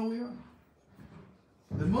 That's how we are.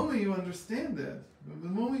 The moment you understand that, the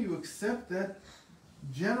moment you accept that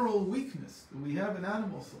general weakness that we have in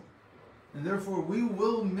animal soul, and therefore we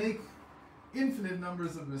will make infinite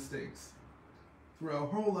numbers of mistakes through our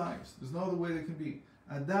whole lives. There's no other way there can be.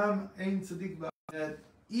 Adam ein tzaddik ba, that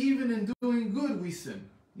even in doing good we sin.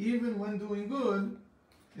 Even when doing good,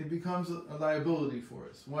 it becomes a liability for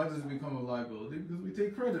us. Why does it become a liability? Because we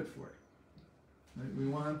take credit for it. Right? We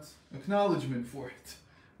want acknowledgement for it.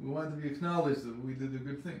 We want to be acknowledged that we did a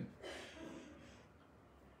good thing.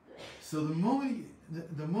 So the moment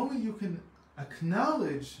you can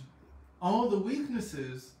acknowledge all the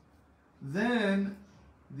weaknesses, then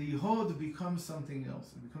the Hod becomes something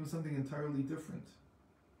else. It becomes something entirely different.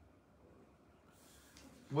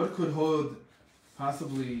 What could Hod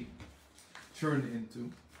possibly turn into?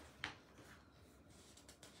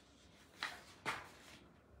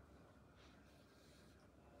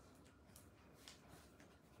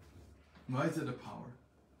 Why is it a power?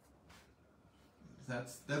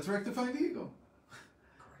 That's rectifying the ego.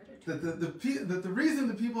 Gratitude. That the reason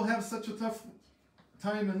that people have such a tough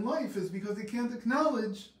time in life is because they can't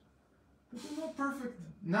acknowledge that they're not perfect.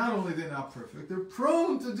 Not only they're not perfect, they're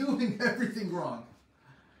prone to doing everything wrong.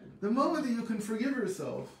 The moment that you can forgive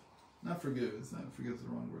yourself, not forgive, it's the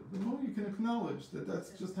wrong word. The moment you can acknowledge that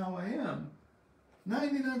that's just how I am,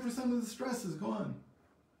 99% of the stress is gone.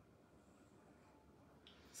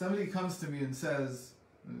 Somebody comes to me and says,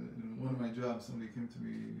 in one of my jobs, somebody came to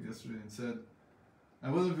me yesterday and said, I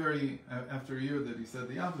wasn't very, after a year that he said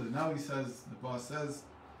the opposite. Now he says, the boss says,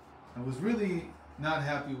 I was really not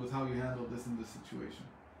happy with how you handled this in this situation.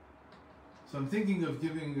 So I'm thinking of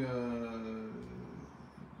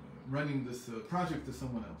running this project to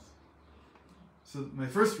someone else. So my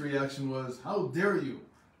first reaction was, how dare you?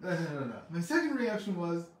 My second reaction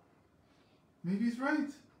was, maybe he's right.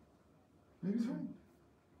 Maybe he's right.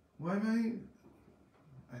 Why am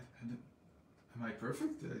I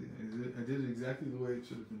perfect? I did it exactly the way it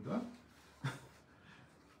should have been done.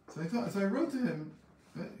 So I wrote to him,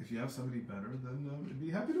 if you have somebody better, then I'd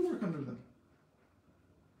be happy to work under them.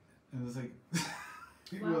 And it was like,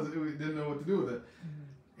 he didn't know what to do with it.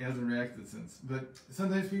 He hasn't reacted since. But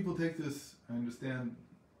sometimes people take this, I understand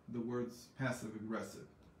the words passive aggressive,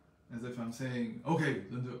 as if I'm saying, okay,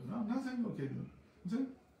 then do it. No, I'm not saying okay, then do it. I'm saying,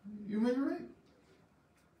 you may be right.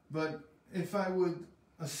 But if I would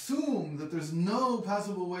assume that there's no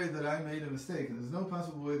possible way that I made a mistake, and there's no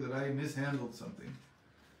possible way that I mishandled something,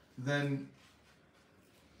 then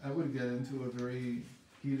I would get into a very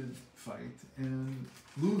heated fight and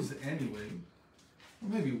lose anyway, or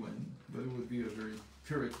maybe win, but it would be a very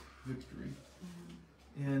Pyrrhic victory,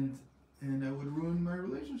 and I would ruin my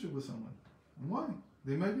relationship with someone. And why?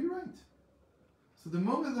 They might be right. So the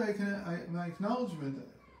moment that my acknowledgement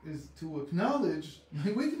is to acknowledge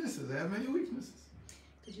my weaknesses. I have many weaknesses.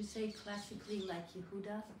 Could you say classically like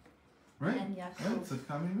Yehuda? Right. And Yaakov. Right. It's a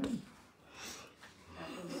common man. That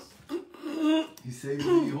was, He saved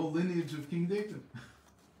the whole lineage of King David.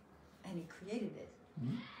 and he created it.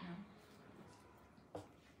 Mm-hmm. No?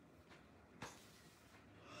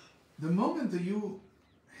 The moment that you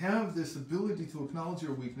have this ability to acknowledge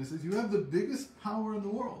your weaknesses, you have the biggest power in the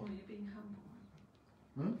world. Well, you're being humble.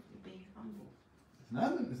 Huh? You're being humble.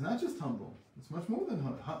 It's not just humble. It's much more than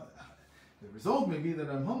humble. The result may be that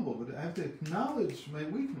I'm humble, but I have to acknowledge my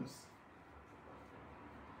weakness.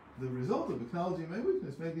 The result of acknowledging my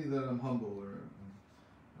weakness may be that I'm humble or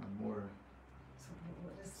I'm more So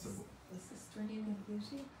what is So- this the strength and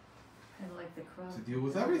beauty? Kind of like the crowd. to deal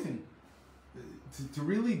with everything. To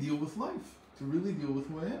really deal with life. To really deal with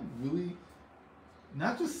who I am. Really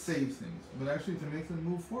not just save things, but actually to make them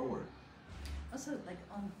move forward. Also, like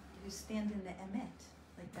you stand in the emet.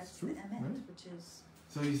 Like that's true, the emet, right? which is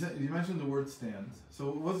So you mentioned the word stand.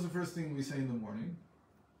 So what's the first thing we say in the morning?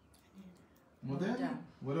 Modeh?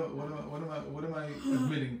 What am I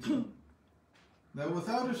admitting to? That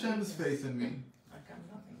without Hashem's faith in me, Like I'm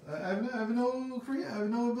nothing. I have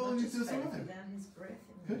no ability Not just to faith, survive. without his breath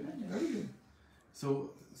in Okay, me. very good.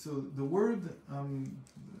 So the word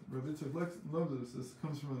Rabbi Yitzchak loved this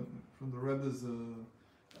comes from the Rebbe's.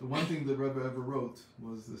 The one thing the Rebbe ever wrote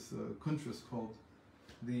was this kuntras called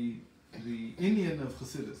the Inyan of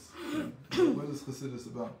Chassidus. What is Chassidus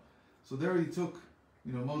about? So there he took,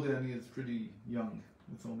 Modeh Ani is pretty young.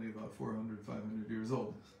 It's only about 400, 500 years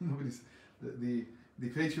old. Nobody's the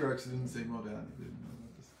patriarchs didn't say Modeh Ani. They didn't know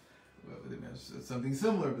about this. Well, they mentioned something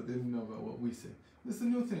similar, but they didn't know about what we say. This is a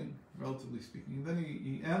new thing, relatively speaking. And then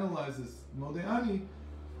he analyzes Modeh Ani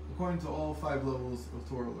according to all 5 levels of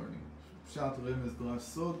Torah learning: Pshat, Remez, Drash,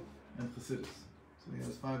 Sod, and Chassidus. So he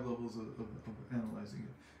has 5 levels of analyzing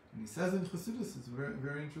it. And he says in Chassidus, it's a very,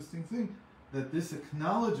 very interesting thing, that this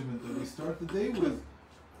acknowledgement that we start the day with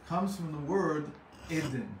comes from the word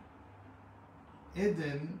Eden.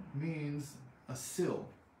 Eden means a sill,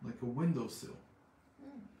 like a windowsill.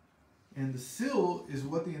 And the sill is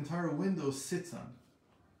what the entire window sits on.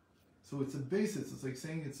 So it's a basis, it's like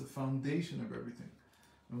saying it's a foundation of everything.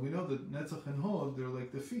 And we know that Netzach and Hod, they're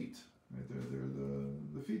like the feet, right? They're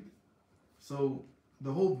the feet. So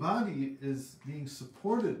the whole body is being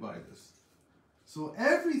supported by this. So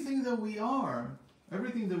everything that we are,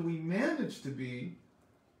 everything that we manage to be,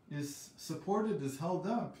 is supported, is held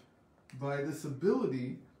up by this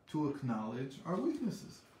ability to acknowledge our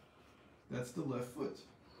weaknesses. That's the left foot.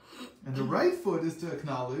 And the right foot is to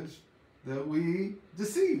acknowledge that we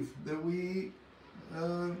deceive, that we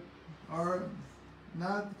are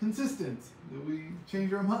not consistent, that we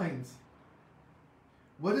change our minds.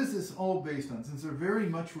 What is this all based on? Since they're very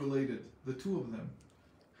much related, the two of them.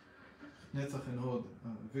 Netzach and Hod,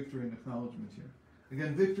 victory and acknowledgement here.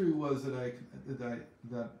 Again, victory was that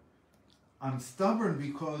I'm stubborn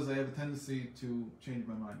because I have a tendency to change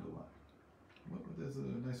my mind a lot. There's a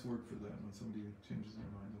nice word for that when somebody changes their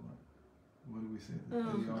mind a lot. What do we say?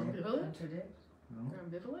 Ambivalent? Contradict. No?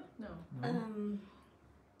 Ambivalent? No. No?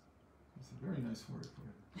 It's a very nice word for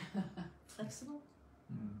it. Flexible?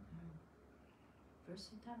 Mm.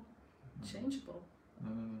 Versatile? No. Changeable.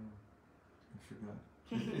 No. I forgot.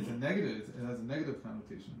 It's a negative. It has a negative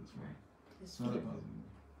connotation. This word. It's not a positive.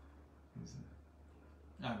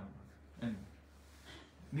 I don't know. Anyway,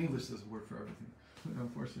 in English, there's a word for everything.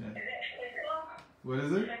 Unfortunately. What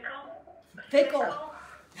is it? Fickle. No.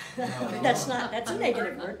 That's a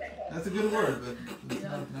negative word. That's a good word, but it's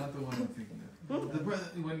not the one I'm thinking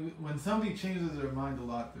of. When somebody changes their mind a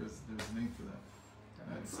lot, there's a name for that.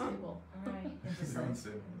 Unstable. Alright. They're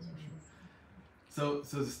unstable, that's for sure.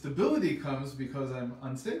 So the stability comes because I'm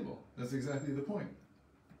unstable. That's exactly the point.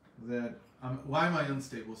 That why am I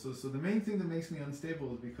unstable? So the main thing that makes me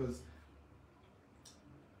unstable is because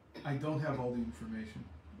I don't have all the information.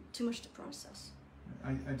 Too much to process.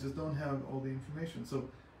 I just don't have all the information. So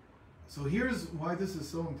here's why this is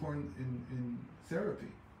so important in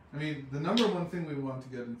therapy. I mean, the number one thing we want to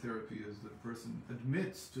get in therapy is that the person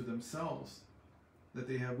admits to themselves that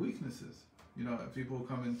they have weaknesses. You know, people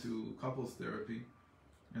come into couples therapy,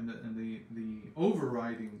 and the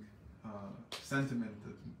overriding sentiment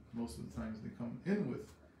that most of the times they come in with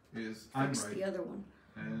is, I'm Fix right the other one.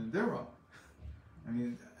 and they're wrong. I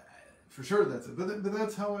mean, for sure that's it. But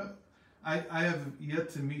that's how I have yet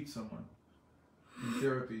to meet someone in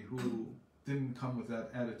therapy who didn't come with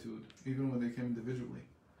that attitude, even when they came individually.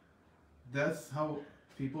 That's how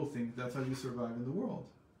people think, that's how you survive in the world.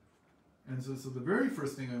 And so the very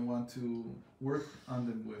first thing I want to work on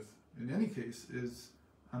them with, in any case, is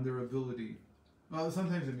on their ability. Well,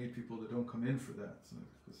 sometimes I meet people that don't come in for that,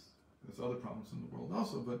 because there's other problems in the world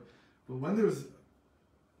also. But when there's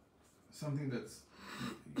something that's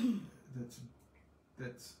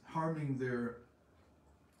harming their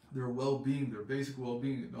well-being, their basic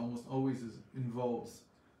well-being, it almost always involves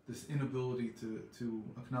this inability to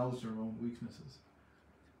acknowledge their own weaknesses.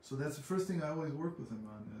 So that's the first thing I always work with them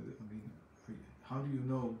on. I mean, how do you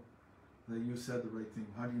know that you said the right thing?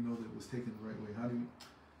 How do you know that it was taken the right way? How do you,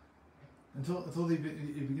 until they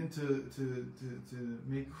begin to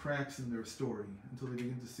make cracks in their story, until they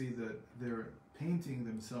begin to see that they're painting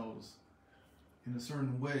themselves in a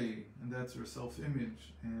certain way, and that's their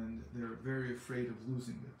self-image, and they're very afraid of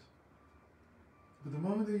losing it. But the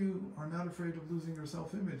moment that you are not afraid of losing your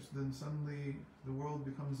self-image, then suddenly the world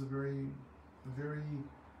becomes a very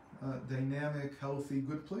dynamic, healthy,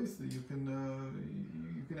 good place that you can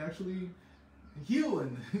actually heal,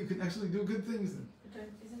 and you can actually do good things in. But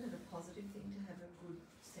isn't it a positive thing to have a good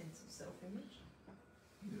sense of self-image?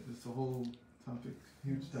 Yeah, it's a whole topic,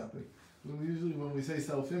 huge topic. Usually when we say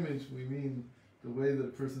self-image, we mean the way that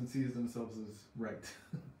a person sees themselves as right.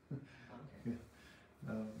 Okay.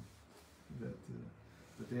 That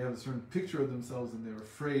they have a certain picture of themselves, and they're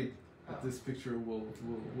afraid that this picture will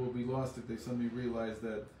be lost if they suddenly realize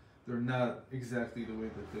that they're not exactly the way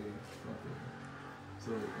that they thought they were.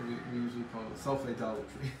 So we usually call it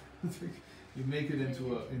self-idolatry. You make it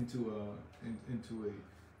into a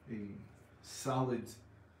solid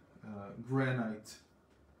granite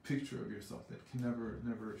picture of yourself that can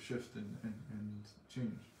never shift and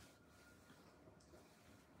change.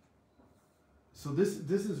 So this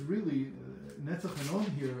is really Netzach and On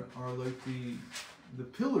here are like the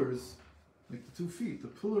pillars, like the 2 feet, the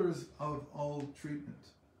pillars of all treatment.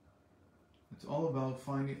 It's all about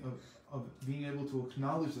of being able to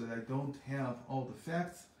acknowledge that I don't have all the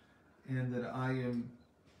facts, and that I'm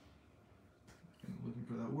looking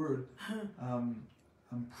for that word, I'm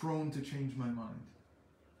prone to change my mind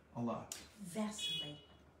a lot. Vacillate.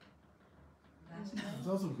 It's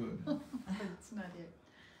also good. It's not it.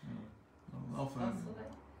 I'll find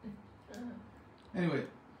it. Anyway,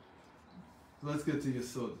 so let's get to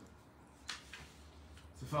Yesod.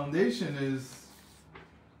 The foundation is,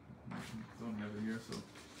 don't have it here, so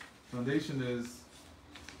foundation is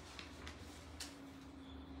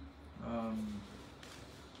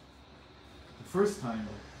the first time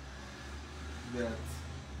that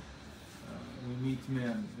we meet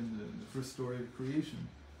man in the first story of creation.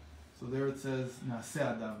 So there it says, Naseh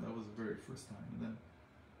Adam, that was the very first time. And then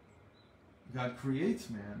God creates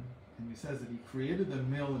man, and he says that he created them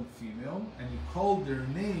male and female, and he called their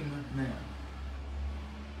name man.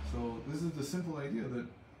 So this is the simple idea that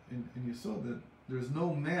in Yesod, that there's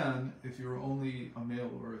no man if you're only a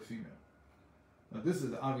male or a female. Now this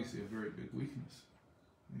is obviously a very big weakness.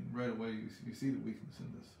 I mean, right away you see the weakness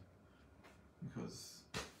in this. because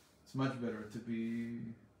it's much better to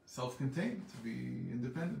be self-contained, to be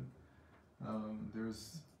independent.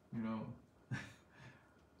 There's, you know,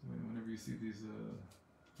 whenever you see these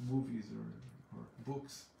movies or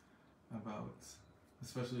books about,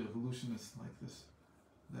 especially evolutionists like this,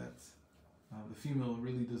 that the female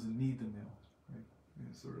really doesn't need the male, right?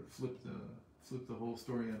 You sort of flip the whole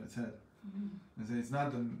story on its head. And say it's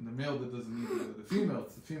not the male that doesn't need the female,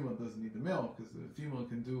 it's the female that doesn't need the male, because the female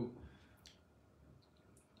can do,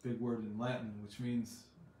 big word in Latin, which means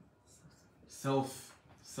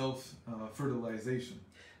self-fertilization.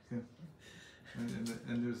 Okay?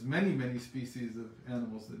 And there's many species of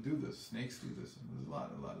animals that do this. Snakes do this, and there's a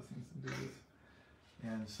lot of things that do this.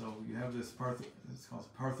 And so you have this it's called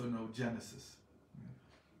parthenogenesis.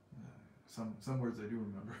 Some words I do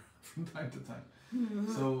remember from time to time.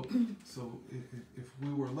 So if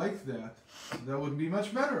we were like that, that would be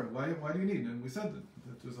much better. Why do you need? And we said that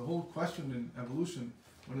there's a whole question in evolution.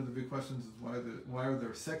 One of the big questions is why are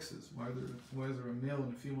there sexes? Why is there a male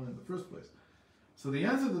and a female in the first place? So the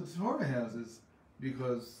answer that the Torah has is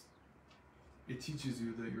because it teaches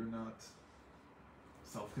you that you're not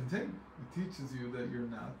self-contained. It teaches you that you're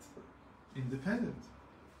not independent.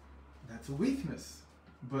 That's a weakness,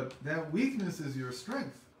 but that weakness is your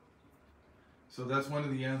strength. So that's one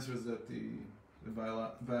of the answers that the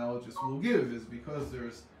biologist will give, is because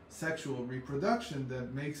there's sexual reproduction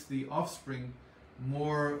that makes the offspring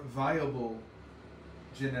more viable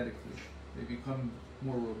genetically. They become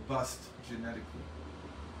more robust genetically.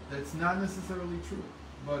 That's not necessarily true,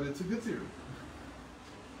 but it's a good theory.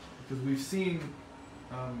 Because we've seen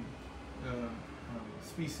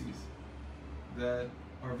species that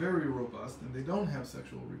are very robust and they don't have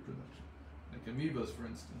sexual reproduction. Like amoebas, for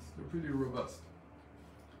instance, they're pretty robust.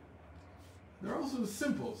 They're also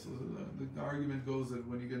simple, so the argument goes that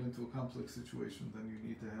when you get into a complex situation, then you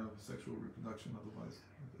need to have sexual reproduction, otherwise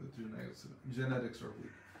the genetics are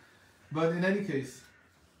weak. But in any case,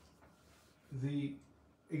 the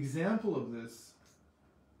example of this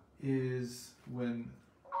is when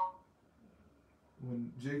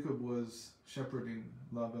Jacob was shepherding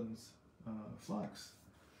Laban's flocks.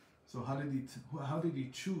 So how did he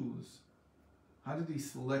choose? How did he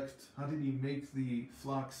select? How did he make the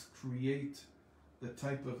flocks create the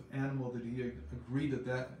type of animal that he agreed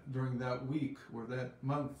that during that week or that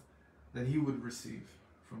month that he would receive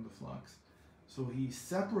from the flocks? So he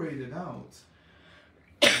separated out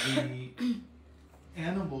the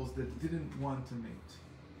animals that didn't want to mate.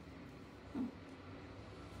 It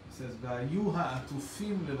says, "Va'ayu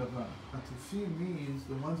ha'atufim le'lavan." Atufim means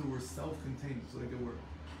the ones who were self-contained, so like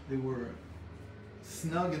they were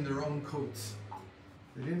snug in their own coats.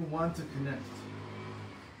 They didn't want to connect.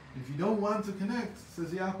 If you don't want to connect,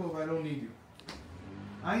 says Yaakov, I don't need you.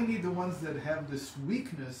 I need the ones that have this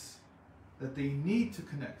weakness that they need to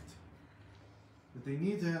connect, that they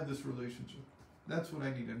need to have this relationship. That's what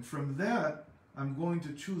I need. And from that, I'm going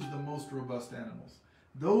to choose the most robust animals.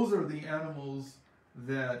 Those are the animals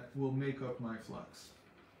that will make up my flocks.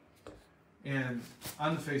 And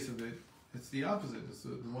on the face of it, it's the opposite. It's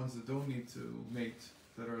the ones that don't need to mate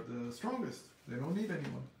that are the strongest. They don't need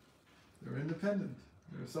anyone. They're independent.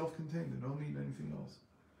 They're self-contained. They don't need anything else.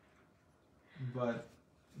 But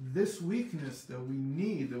this weakness that we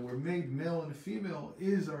need, that we're made male and female,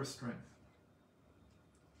 is our strength.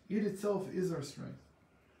 It itself is our strength.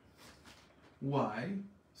 Why?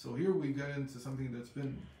 So here we get into something that's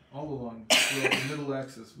been all along throughout the middle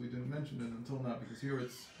axis. We didn't mention it until now because here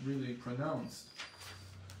it's really pronounced.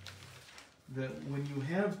 That when you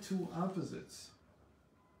have two opposites,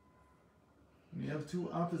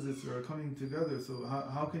 that are coming together, so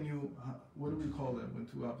how can you, what do we call that when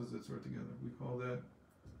two opposites are together? We call that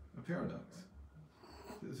a paradox.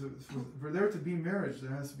 So for there to be marriage,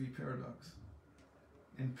 there has to be paradox.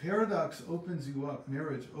 And paradox opens you up,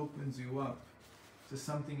 marriage opens you up to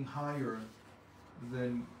something higher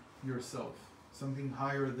than yourself, something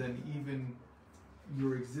higher than even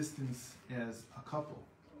your existence as a couple.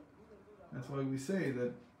 That's why we say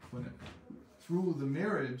that through the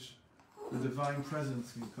marriage, the divine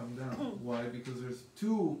presence can come down. Why? Because there's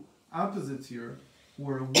two opposites here who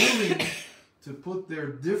are willing to put their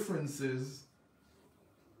differences,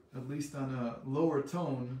 at least on a lower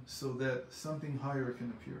tone, so that something higher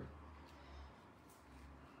can appear.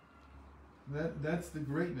 That's the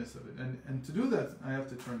greatness of it. And to do that, I have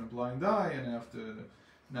to turn a blind eye, and I have to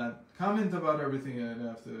not comment about everything, and I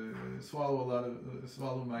have to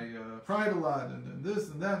swallow my pride a lot, and this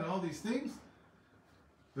and that, and all these things.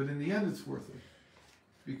 But in the end, it's worth it.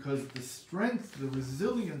 Because the strength, the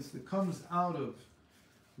resilience that comes out of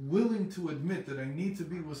willing to admit that I need to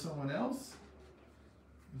be with someone else,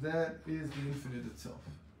 that is the infinite itself.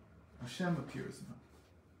 Hashem appears now.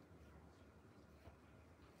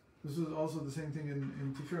 This is also the same thing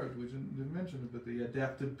in Tiferet. We didn't mention it, but the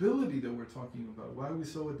adaptability that we're talking about. Why are we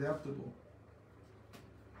so adaptable?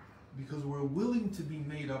 Because we're willing to be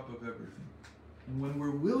made up of everything. And when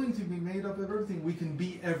we're willing to be made up of everything, we can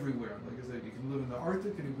be everywhere. Like I said, you can live in the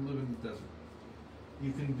Arctic and you can live in the desert.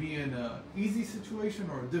 You can be in an easy situation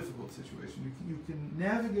or a difficult situation. You can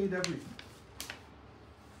navigate everything.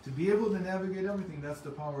 To be able to navigate everything, that's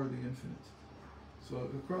the power of the infinite. So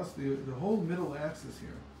across the whole middle axis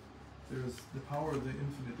here, there's the power of the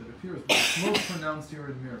infinite that appears, but it's most pronounced here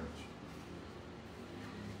in marriage.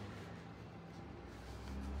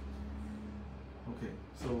 Okay,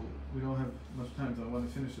 so we don't have much time, so I want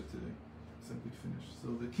to finish it today. So we'd finish.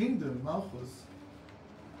 So the kingdom, Malchus,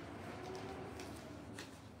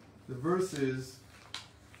 the verse is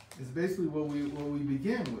basically what we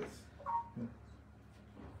began with. Okay.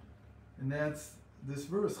 And that's this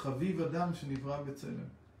verse, Chaviv Adam Shenivra B'Tzelem,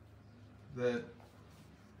 that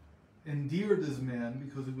endeared as man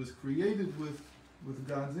because it was created with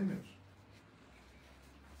God's image.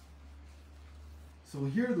 So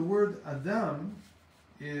here the word Adam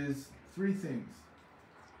is three things.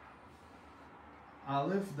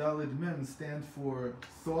 Aleph, Daled, Mem stand for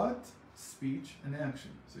thought, speech, and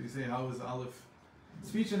action. So you say, how is Aleph?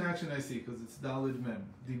 Speech and action I see, because it's Daled, Mem.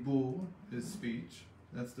 Dibur is speech,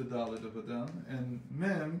 that's the Daled of Adam, and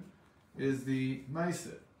Mem is the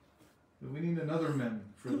Maaseh. But we need another mem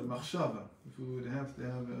for the machshava. If we would have to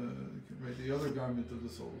have the other garment of the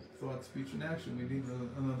soul, thought, speech, and action, we need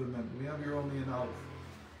another mem. We have here only an aleph.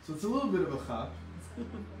 So it's a little bit of a chap.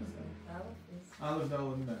 Aleph,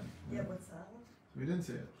 daled, mem. Yeah, what's aleph? We didn't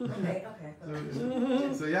say it.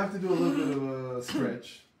 Okay. So you have to do a little bit of a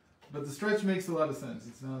stretch. But the stretch makes a lot of sense.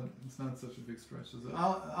 It's not such a big stretch. So the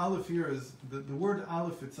aleph here is, the word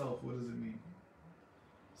aleph itself, what does it mean?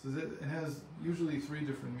 So it has usually three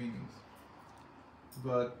different meanings.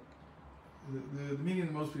 But the meaning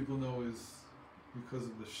that most people know is, because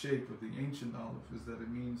of the shape of the ancient aleph, is that it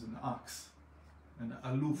means an ox, an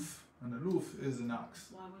aluf. An aluf is an ox.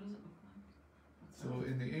 Why? What does it look like? So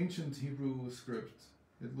in the ancient Hebrew script,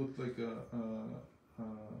 it looked like a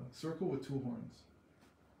circle with two horns.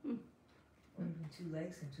 Two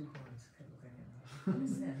legs and two horns could look like it. In a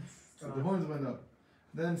sense. So the horns went up.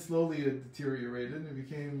 Then slowly it deteriorated and it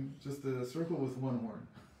became just a circle with one horn.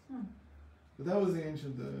 But that was the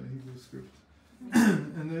ancient Hebrew script.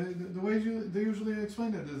 And the way they usually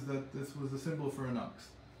explain it is that this was a symbol for an ox.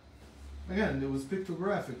 Again, it was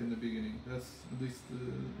pictographic in the beginning. That's at least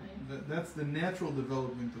that's the natural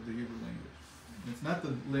development of the Hebrew language. It's not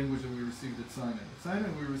the language that we received at Sinai. At Sinai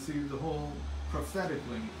we received the whole prophetic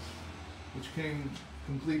language, which came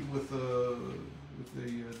complete with a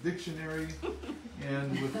dictionary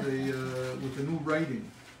and with the new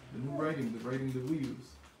writing, the writing that we use.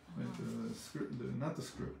 Right, the script, not the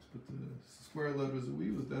script, but the square letters that we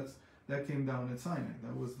use. That came down at Sinai.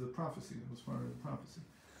 That was the prophecy. That was part of the prophecy.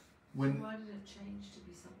 Why did it change to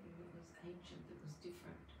be something that was ancient, that was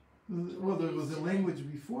different? Well, there was a language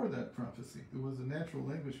before that prophecy. There was a natural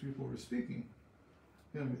language people were speaking.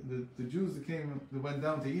 You know, the Jews that went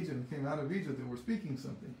down to Egypt and came out of Egypt, they were speaking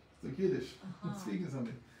something. It's like Yiddish, speaking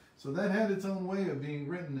something. So that had its own way of being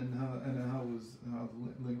written and how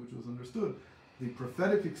the language was understood. The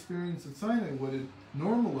prophetic experience at Sinai, what it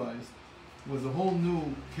normalized, was a whole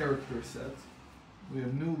new character set. We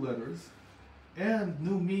have new letters and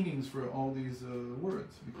new meanings for all these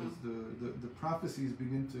words, because the prophecies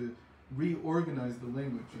begin to reorganize the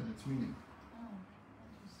language and its meaning.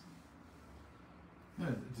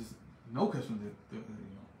 Yeah, just no question that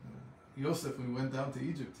Yosef, when he went down to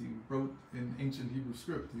Egypt, he wrote in ancient Hebrew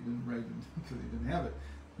script. He didn't write it because he didn't have it.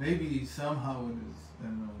 Maybe somehow in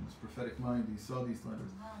his prophetic mind he saw these letters.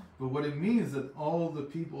 But what it means that all the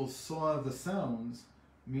people saw the sounds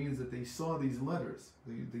means that they saw these letters.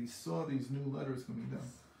 They saw these new letters coming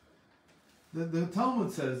down. The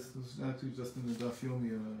Talmud says, this was actually just in the Daf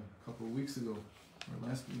Yomi a couple of weeks ago, or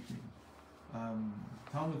last week even,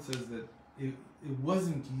 Talmud says that it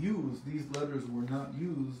wasn't used, these letters were not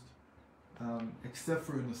used except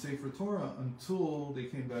for in the Sefer Torah until they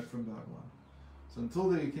came back from Babylon. So until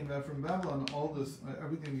they came back from Babylon, all this,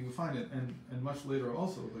 everything you would find it, and much later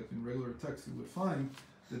also, like in regular texts, you would find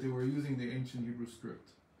that they were using the ancient Hebrew script.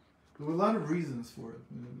 There were a lot of reasons for it.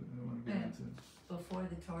 I don't want to get into it. Before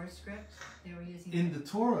the Torah script, they were using. In the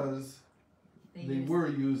Torahs, they were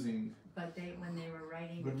using. But when they were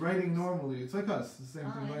writing. But writing normally, it's like us, the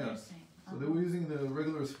same thing by us. So they were using the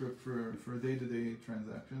regular script for day-to-day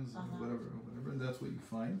transactions, whatever, and that's what you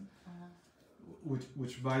find.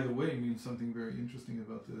 which by the way means something very interesting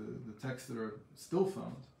about the texts that are still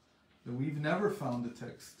found. That we've never found a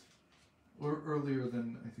text or earlier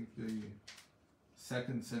than I think the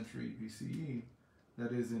 2nd century BCE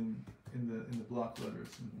that is in the block letters,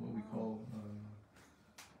 in what we call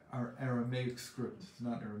our Aramaic script. It's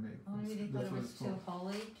not Aramaic. Oh, maybe they thought it was too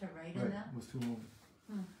holy to write in that? It was too holy.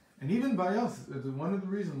 Hmm. And even by us, one of the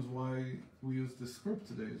reasons why we use this script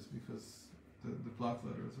today is because the block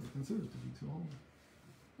letters are considered to be too holy.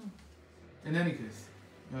 In any case,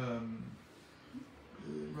 Rav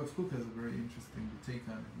Kook has a very interesting take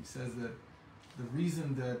on it. He says that the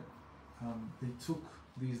reason that they took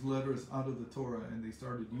these letters out of the Torah and they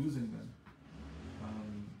started using them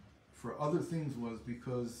for other things was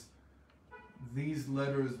because these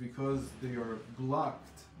letters, because they are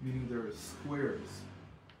blocked, meaning they're squares,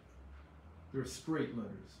 they're straight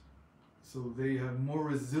letters. So they have more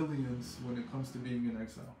resilience when it comes to being in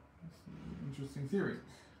exile. It's an interesting theory.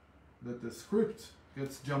 That the script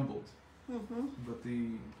gets jumbled, but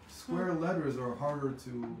the square letters are harder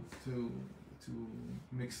to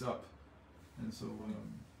mix up, and so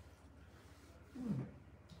in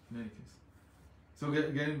any case. So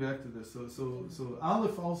getting back to this, so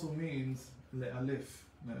Aleph also means le'alif.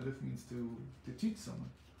 Le'alif means to teach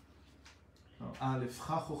someone. Aleph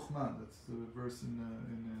chachokma. That's the verse in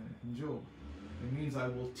Job. It means I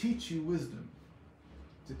will teach you wisdom.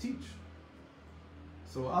 To teach.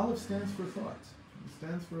 So Aleph stands for thought. It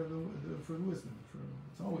stands for wisdom.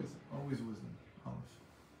 It's always wisdom. Aleph.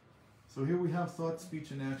 So here we have thought,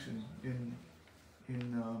 speech, and action in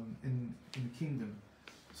kingdom.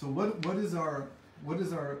 So what is our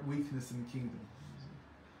weakness in kingdom? It's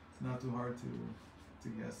not too hard to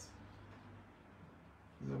guess.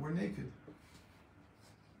 Is that we're naked.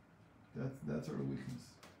 That's our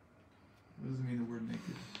weakness. What does it mean that we're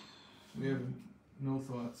naked? We have no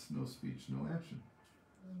thoughts, no speech, no action.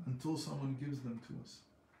 Until someone gives them to us.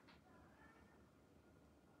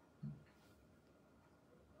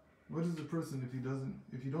 What is the person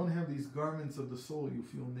if you don't have these garments of the soul, you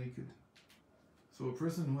feel naked. So a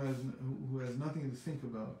person who has nothing to think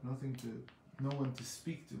about, no one to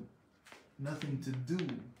speak to, nothing to do,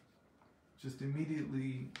 just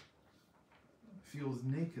immediately feels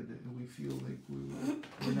naked, and we feel like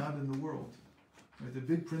we're not in the world. Right? The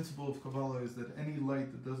big principle of Kabbalah is that any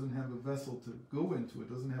light that doesn't have a vessel to go into, it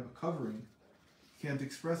doesn't have a covering, can't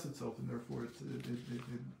express itself, and therefore it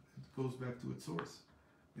goes back to its source.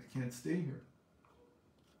 It can't stay here.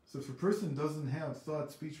 So if a person doesn't have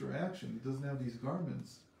thought, speech, or action, he doesn't have these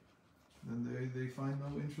garments, then they find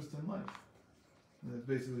no interest in life. And that's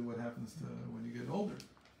basically what happens to when you get older.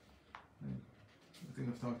 Right? I think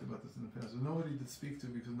I've talked about this in the past. There's nobody to speak to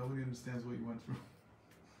because nobody understands what you went through.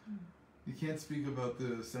 You can't speak about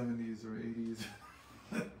the 70s or 80s.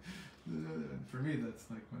 For me, that's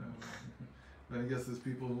like when I was. But I guess there's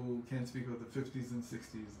people who can't speak about the 50s and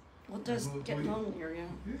 60s. Well, it does get lonelier, yeah.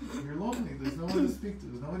 You're lonely. There's no one to speak to.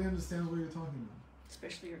 There's nobody understands what you're talking about.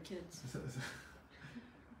 Especially your kids.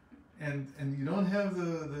 And you don't have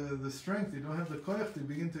the strength. You don't have the koyach to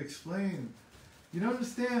begin to explain. You don't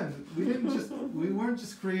understand. We weren't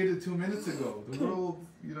just created 2 minutes ago. The world,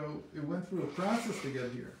 it went through a process to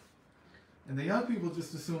get here. And the young people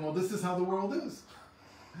just assume, well, this is how the world is.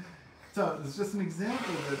 So it's just an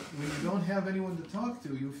example that when you don't have anyone to talk to,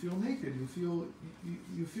 you feel naked. You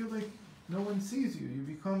feel like no one sees you. You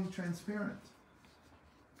become transparent.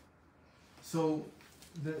 So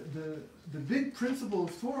the big principle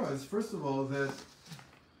of Torah is, first of all, that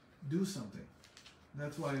do something.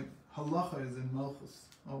 That's why halacha is in Malchus,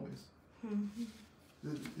 always.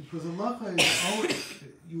 Because halacha is always,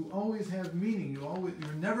 you always have meaning.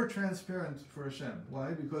 You're never transparent for Hashem.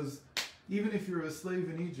 Why? Because even if you're a slave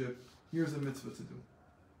in Egypt, here's a mitzvah to do.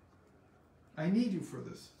 I need you for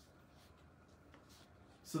this.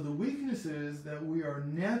 So the weakness is that we are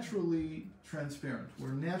naturally transparent. We're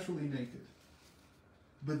naturally naked.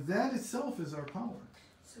 But that itself is our power.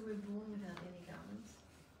 So we're born without any garments?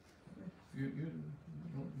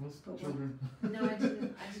 Most children. No, I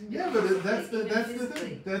didn't. Yeah, but that's the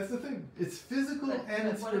thing. That's the thing. It's physical and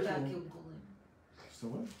it's what spiritual. about Gilgulim? So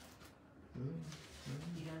what?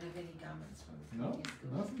 You don't have any garments from No,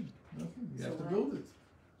 Gilgulim? nothing. You So have to why? build it.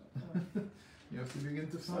 You have to begin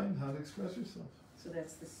to find how to express yourself. So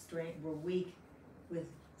that's the strength. We're weak with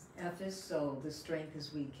Ephes, so the strength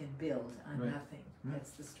is we can build on Right. nothing. Right.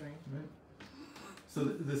 That's the strength. Right. So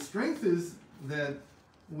the strength is that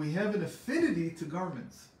we have an affinity to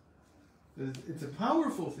garments. It's a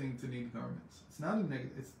powerful thing to need garments. It's not a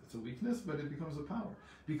negative. It's a weakness, but it becomes a power.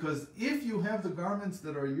 Because if you have the garments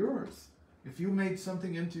that are yours, if you made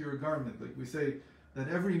something into your garment, like we say, that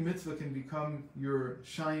every mitzvah can become your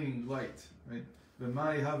shining light, right? We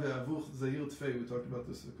talked about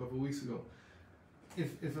this a couple of weeks ago.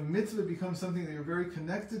 If a mitzvah becomes something that you're very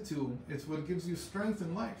connected to, it's what gives you strength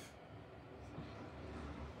in life.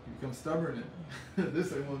 You become stubborn in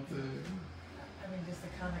this. I want to. I mean, just a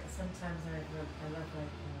comment. Sometimes I love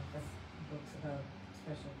like books about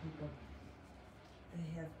special people. They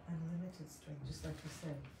have unlimited strength, just like you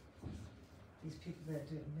said. These people that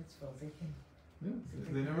do mitzvot, they can. Yeah,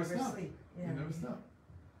 they never stop. Sleep. Yeah. They never stop.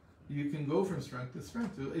 You can go from strength to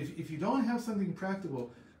strength. If you don't have something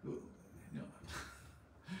practical,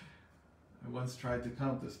 I once tried to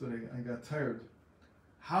count this, but I got tired.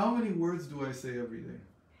 How many words do I say every day?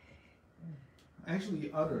 I actually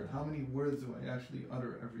utter. How many words do I actually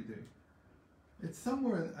utter every day? It's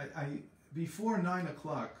somewhere. Before 9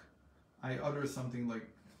 o'clock, I utter something like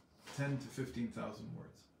 10 to 15,000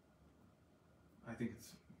 words. I think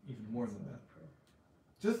it's even more than that.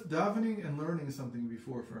 Just davening and learning something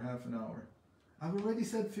before for half an hour, I've already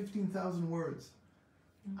said 15,000 words.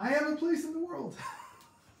 I have a place in the world.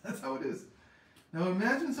 That's how it is. Now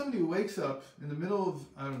imagine somebody who wakes up in the middle of,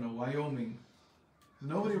 I don't know, Wyoming.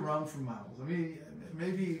 There's nobody around for miles. I mean,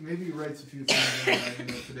 maybe he writes a few things down,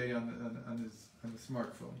 today on his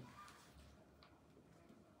smartphone.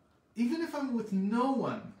 Even if I'm with no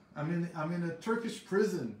one, I'm in a Turkish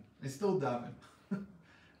prison, I still daven.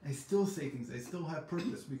 I still say things. I still have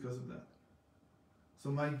purpose because of that. So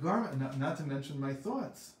my garment, not to mention my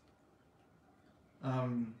thoughts. I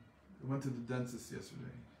went to the dentist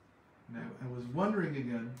yesterday, and I was wondering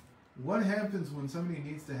again, what happens when somebody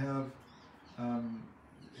needs to have,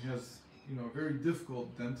 has a very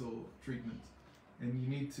difficult dental treatment, and you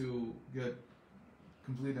need to get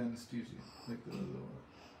complete anesthesia. Like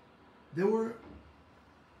there were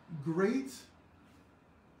great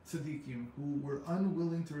tzaddikim who were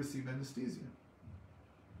unwilling to receive anesthesia.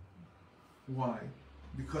 Why?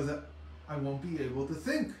 Because I won't be able to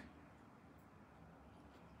think.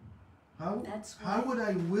 How would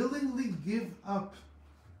I willingly give up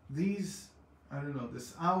these,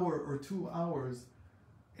 this hour or 2 hours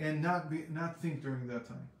and not think during that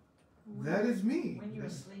time? That is me. When you're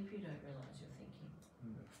asleep, you don't realize you're thinking.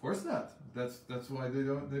 Of course not. That's why they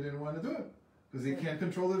didn't want to do it, because they can't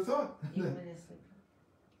control their thought. Even when they're sleeping.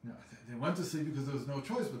 No, they went to sleep because there was no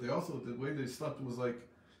choice, but they also, the way they slept was like,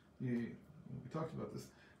 we talked about this,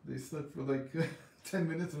 they slept for like 10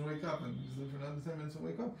 minutes and wake up, and sleep for another 10 minutes and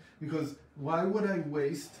wake up. Because why would I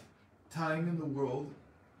waste time in the world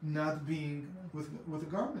not being with a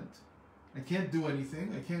garment? I can't do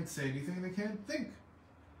anything, I can't say anything, and I can't think.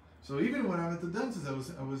 So even when I'm at the dentist, I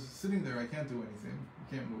was sitting there, I can't do anything, I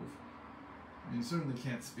can't move. And you certainly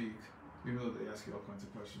can't speak, even though they ask you all kinds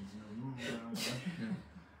of questions.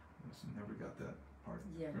 Never got that part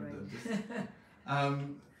from dentist.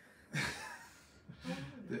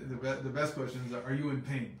 The best questions are you in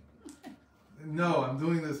pain? No, I'm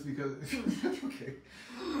doing this because okay.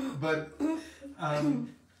 But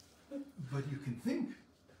you can think.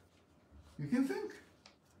 You can think.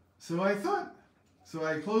 So I thought. So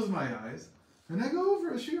I close my eyes and I go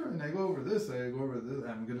over a shir and I go over this. I go over this.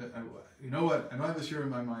 You know what? I don't have a shir in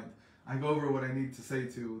my mind. I go over what I need to say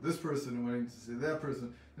to this person and what I need to say to that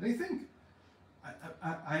person, and I think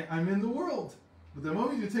I'm in the world. But the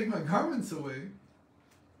moment you take my garments away,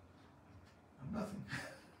 I'm nothing.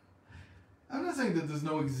 I'm not saying that there's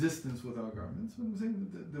no existence without garments, but I'm saying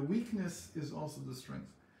that the weakness is also the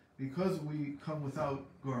strength. Because we come without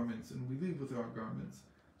garments and we leave with our garments,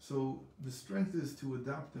 so the strength is to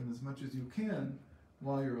adopt them as much as you can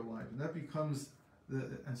while you're alive. And that becomes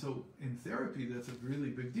and so in therapy, that's a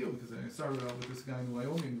really big deal, because I started out with this guy in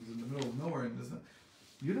Wyoming who's in the middle of nowhere, and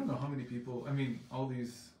you don't know how many people, all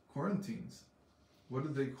these quarantines, what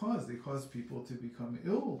did they cause? They caused people to become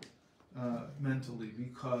ill mentally,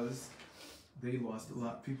 because they lost a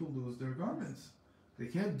lot. People lose their garments. They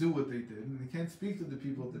can't do what they did, and they can't speak to the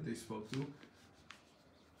people that they spoke to.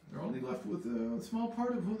 They're only left with a small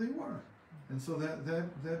part of who they were. And so that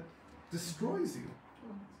destroys you.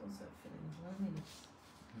 Well, it's also a feeling of loneliness.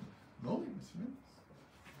 Loneliness, right?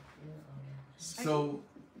 Yeah. So,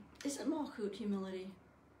 Isn't malchut humility?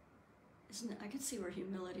 Isn't it? I could see where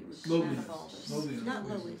humility would come lowliness. out of all this. Lowliness. Not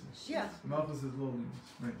lowly. Yeah. Malchus is lowliness,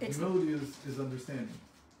 right? It's- Humility is understanding.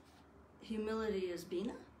 Humility is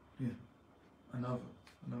bina. Another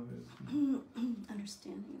is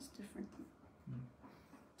Understanding is different.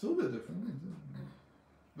 it's a little bit different.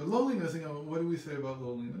 But lowliness, what do we say about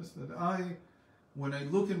lowliness? That when I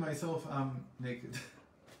look at myself, I'm naked.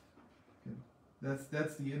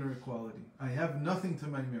 That's the inner equality. I have nothing to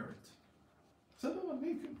my merit. So no, I'm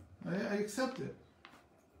naked. I accept it.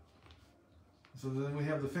 So then we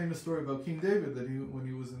have the famous story about King David that when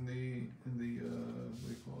he was in the what do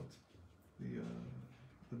you call it,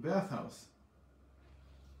 the bathhouse.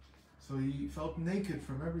 So he felt naked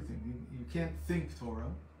from everything. You can't think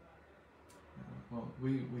Torah. Well,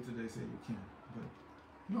 we today say you can't, but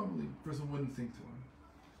normally a person wouldn't think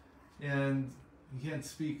Torah. And you can't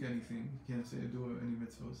speak anything. You can't say do any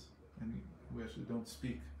mitzvahs. And we actually don't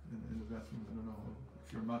speak in the bathroom. I don't know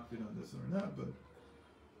if you're makbid on this or not, but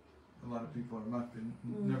a lot of people are makbid,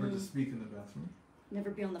 never to speak in the bathroom. Never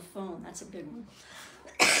be on the phone. That's a big one.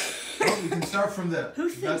 Well, we can start from that. Who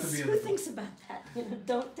not to thinks? be in Who the phone. thinks about that?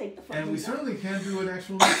 Don't take the phone. And we certainly can't do an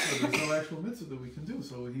actual mitzvah. There's no actual mitzvah that we can do.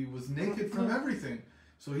 So he was naked from everything.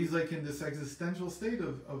 So he's like in this existential state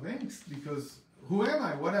of angst because who am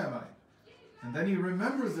I? What am I? And then he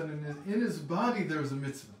remembers that in his body there's a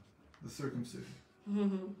mitzvah, the circumcision.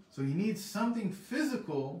 Mm-hmm. So he needs something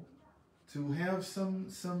physical to have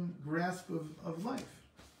some grasp of life.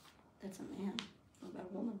 That's a man. What about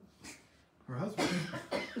a woman? Her husband.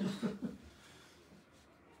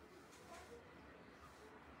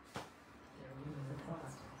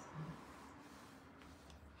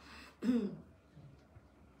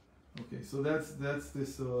 Okay, so that's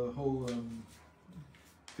this whole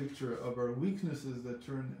picture of our weaknesses that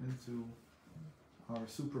turn into our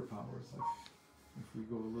superpowers if we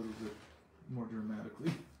go a little bit more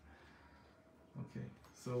dramatically. Okay,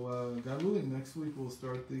 so God willing, next week we'll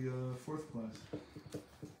start the fourth class,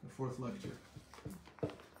 the fourth lecture.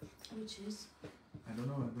 Which is? I don't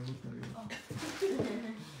know, I haven't looked at it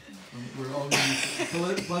yet. We're all going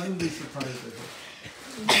to be pleasantly surprised, I hope.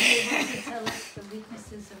 Will you be able to tell us the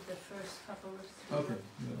weaknesses of the first couple of Okay,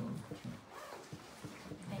 yeah, I'll try.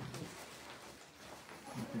 Thank you.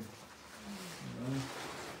 Okay.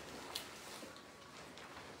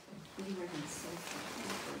 We were in sofa.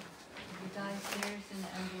 Guys, there's an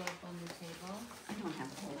envelope on the table. I don't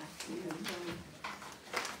have a whole afternoon.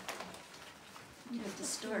 We'd have to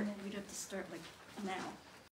start. We'd have to start like now.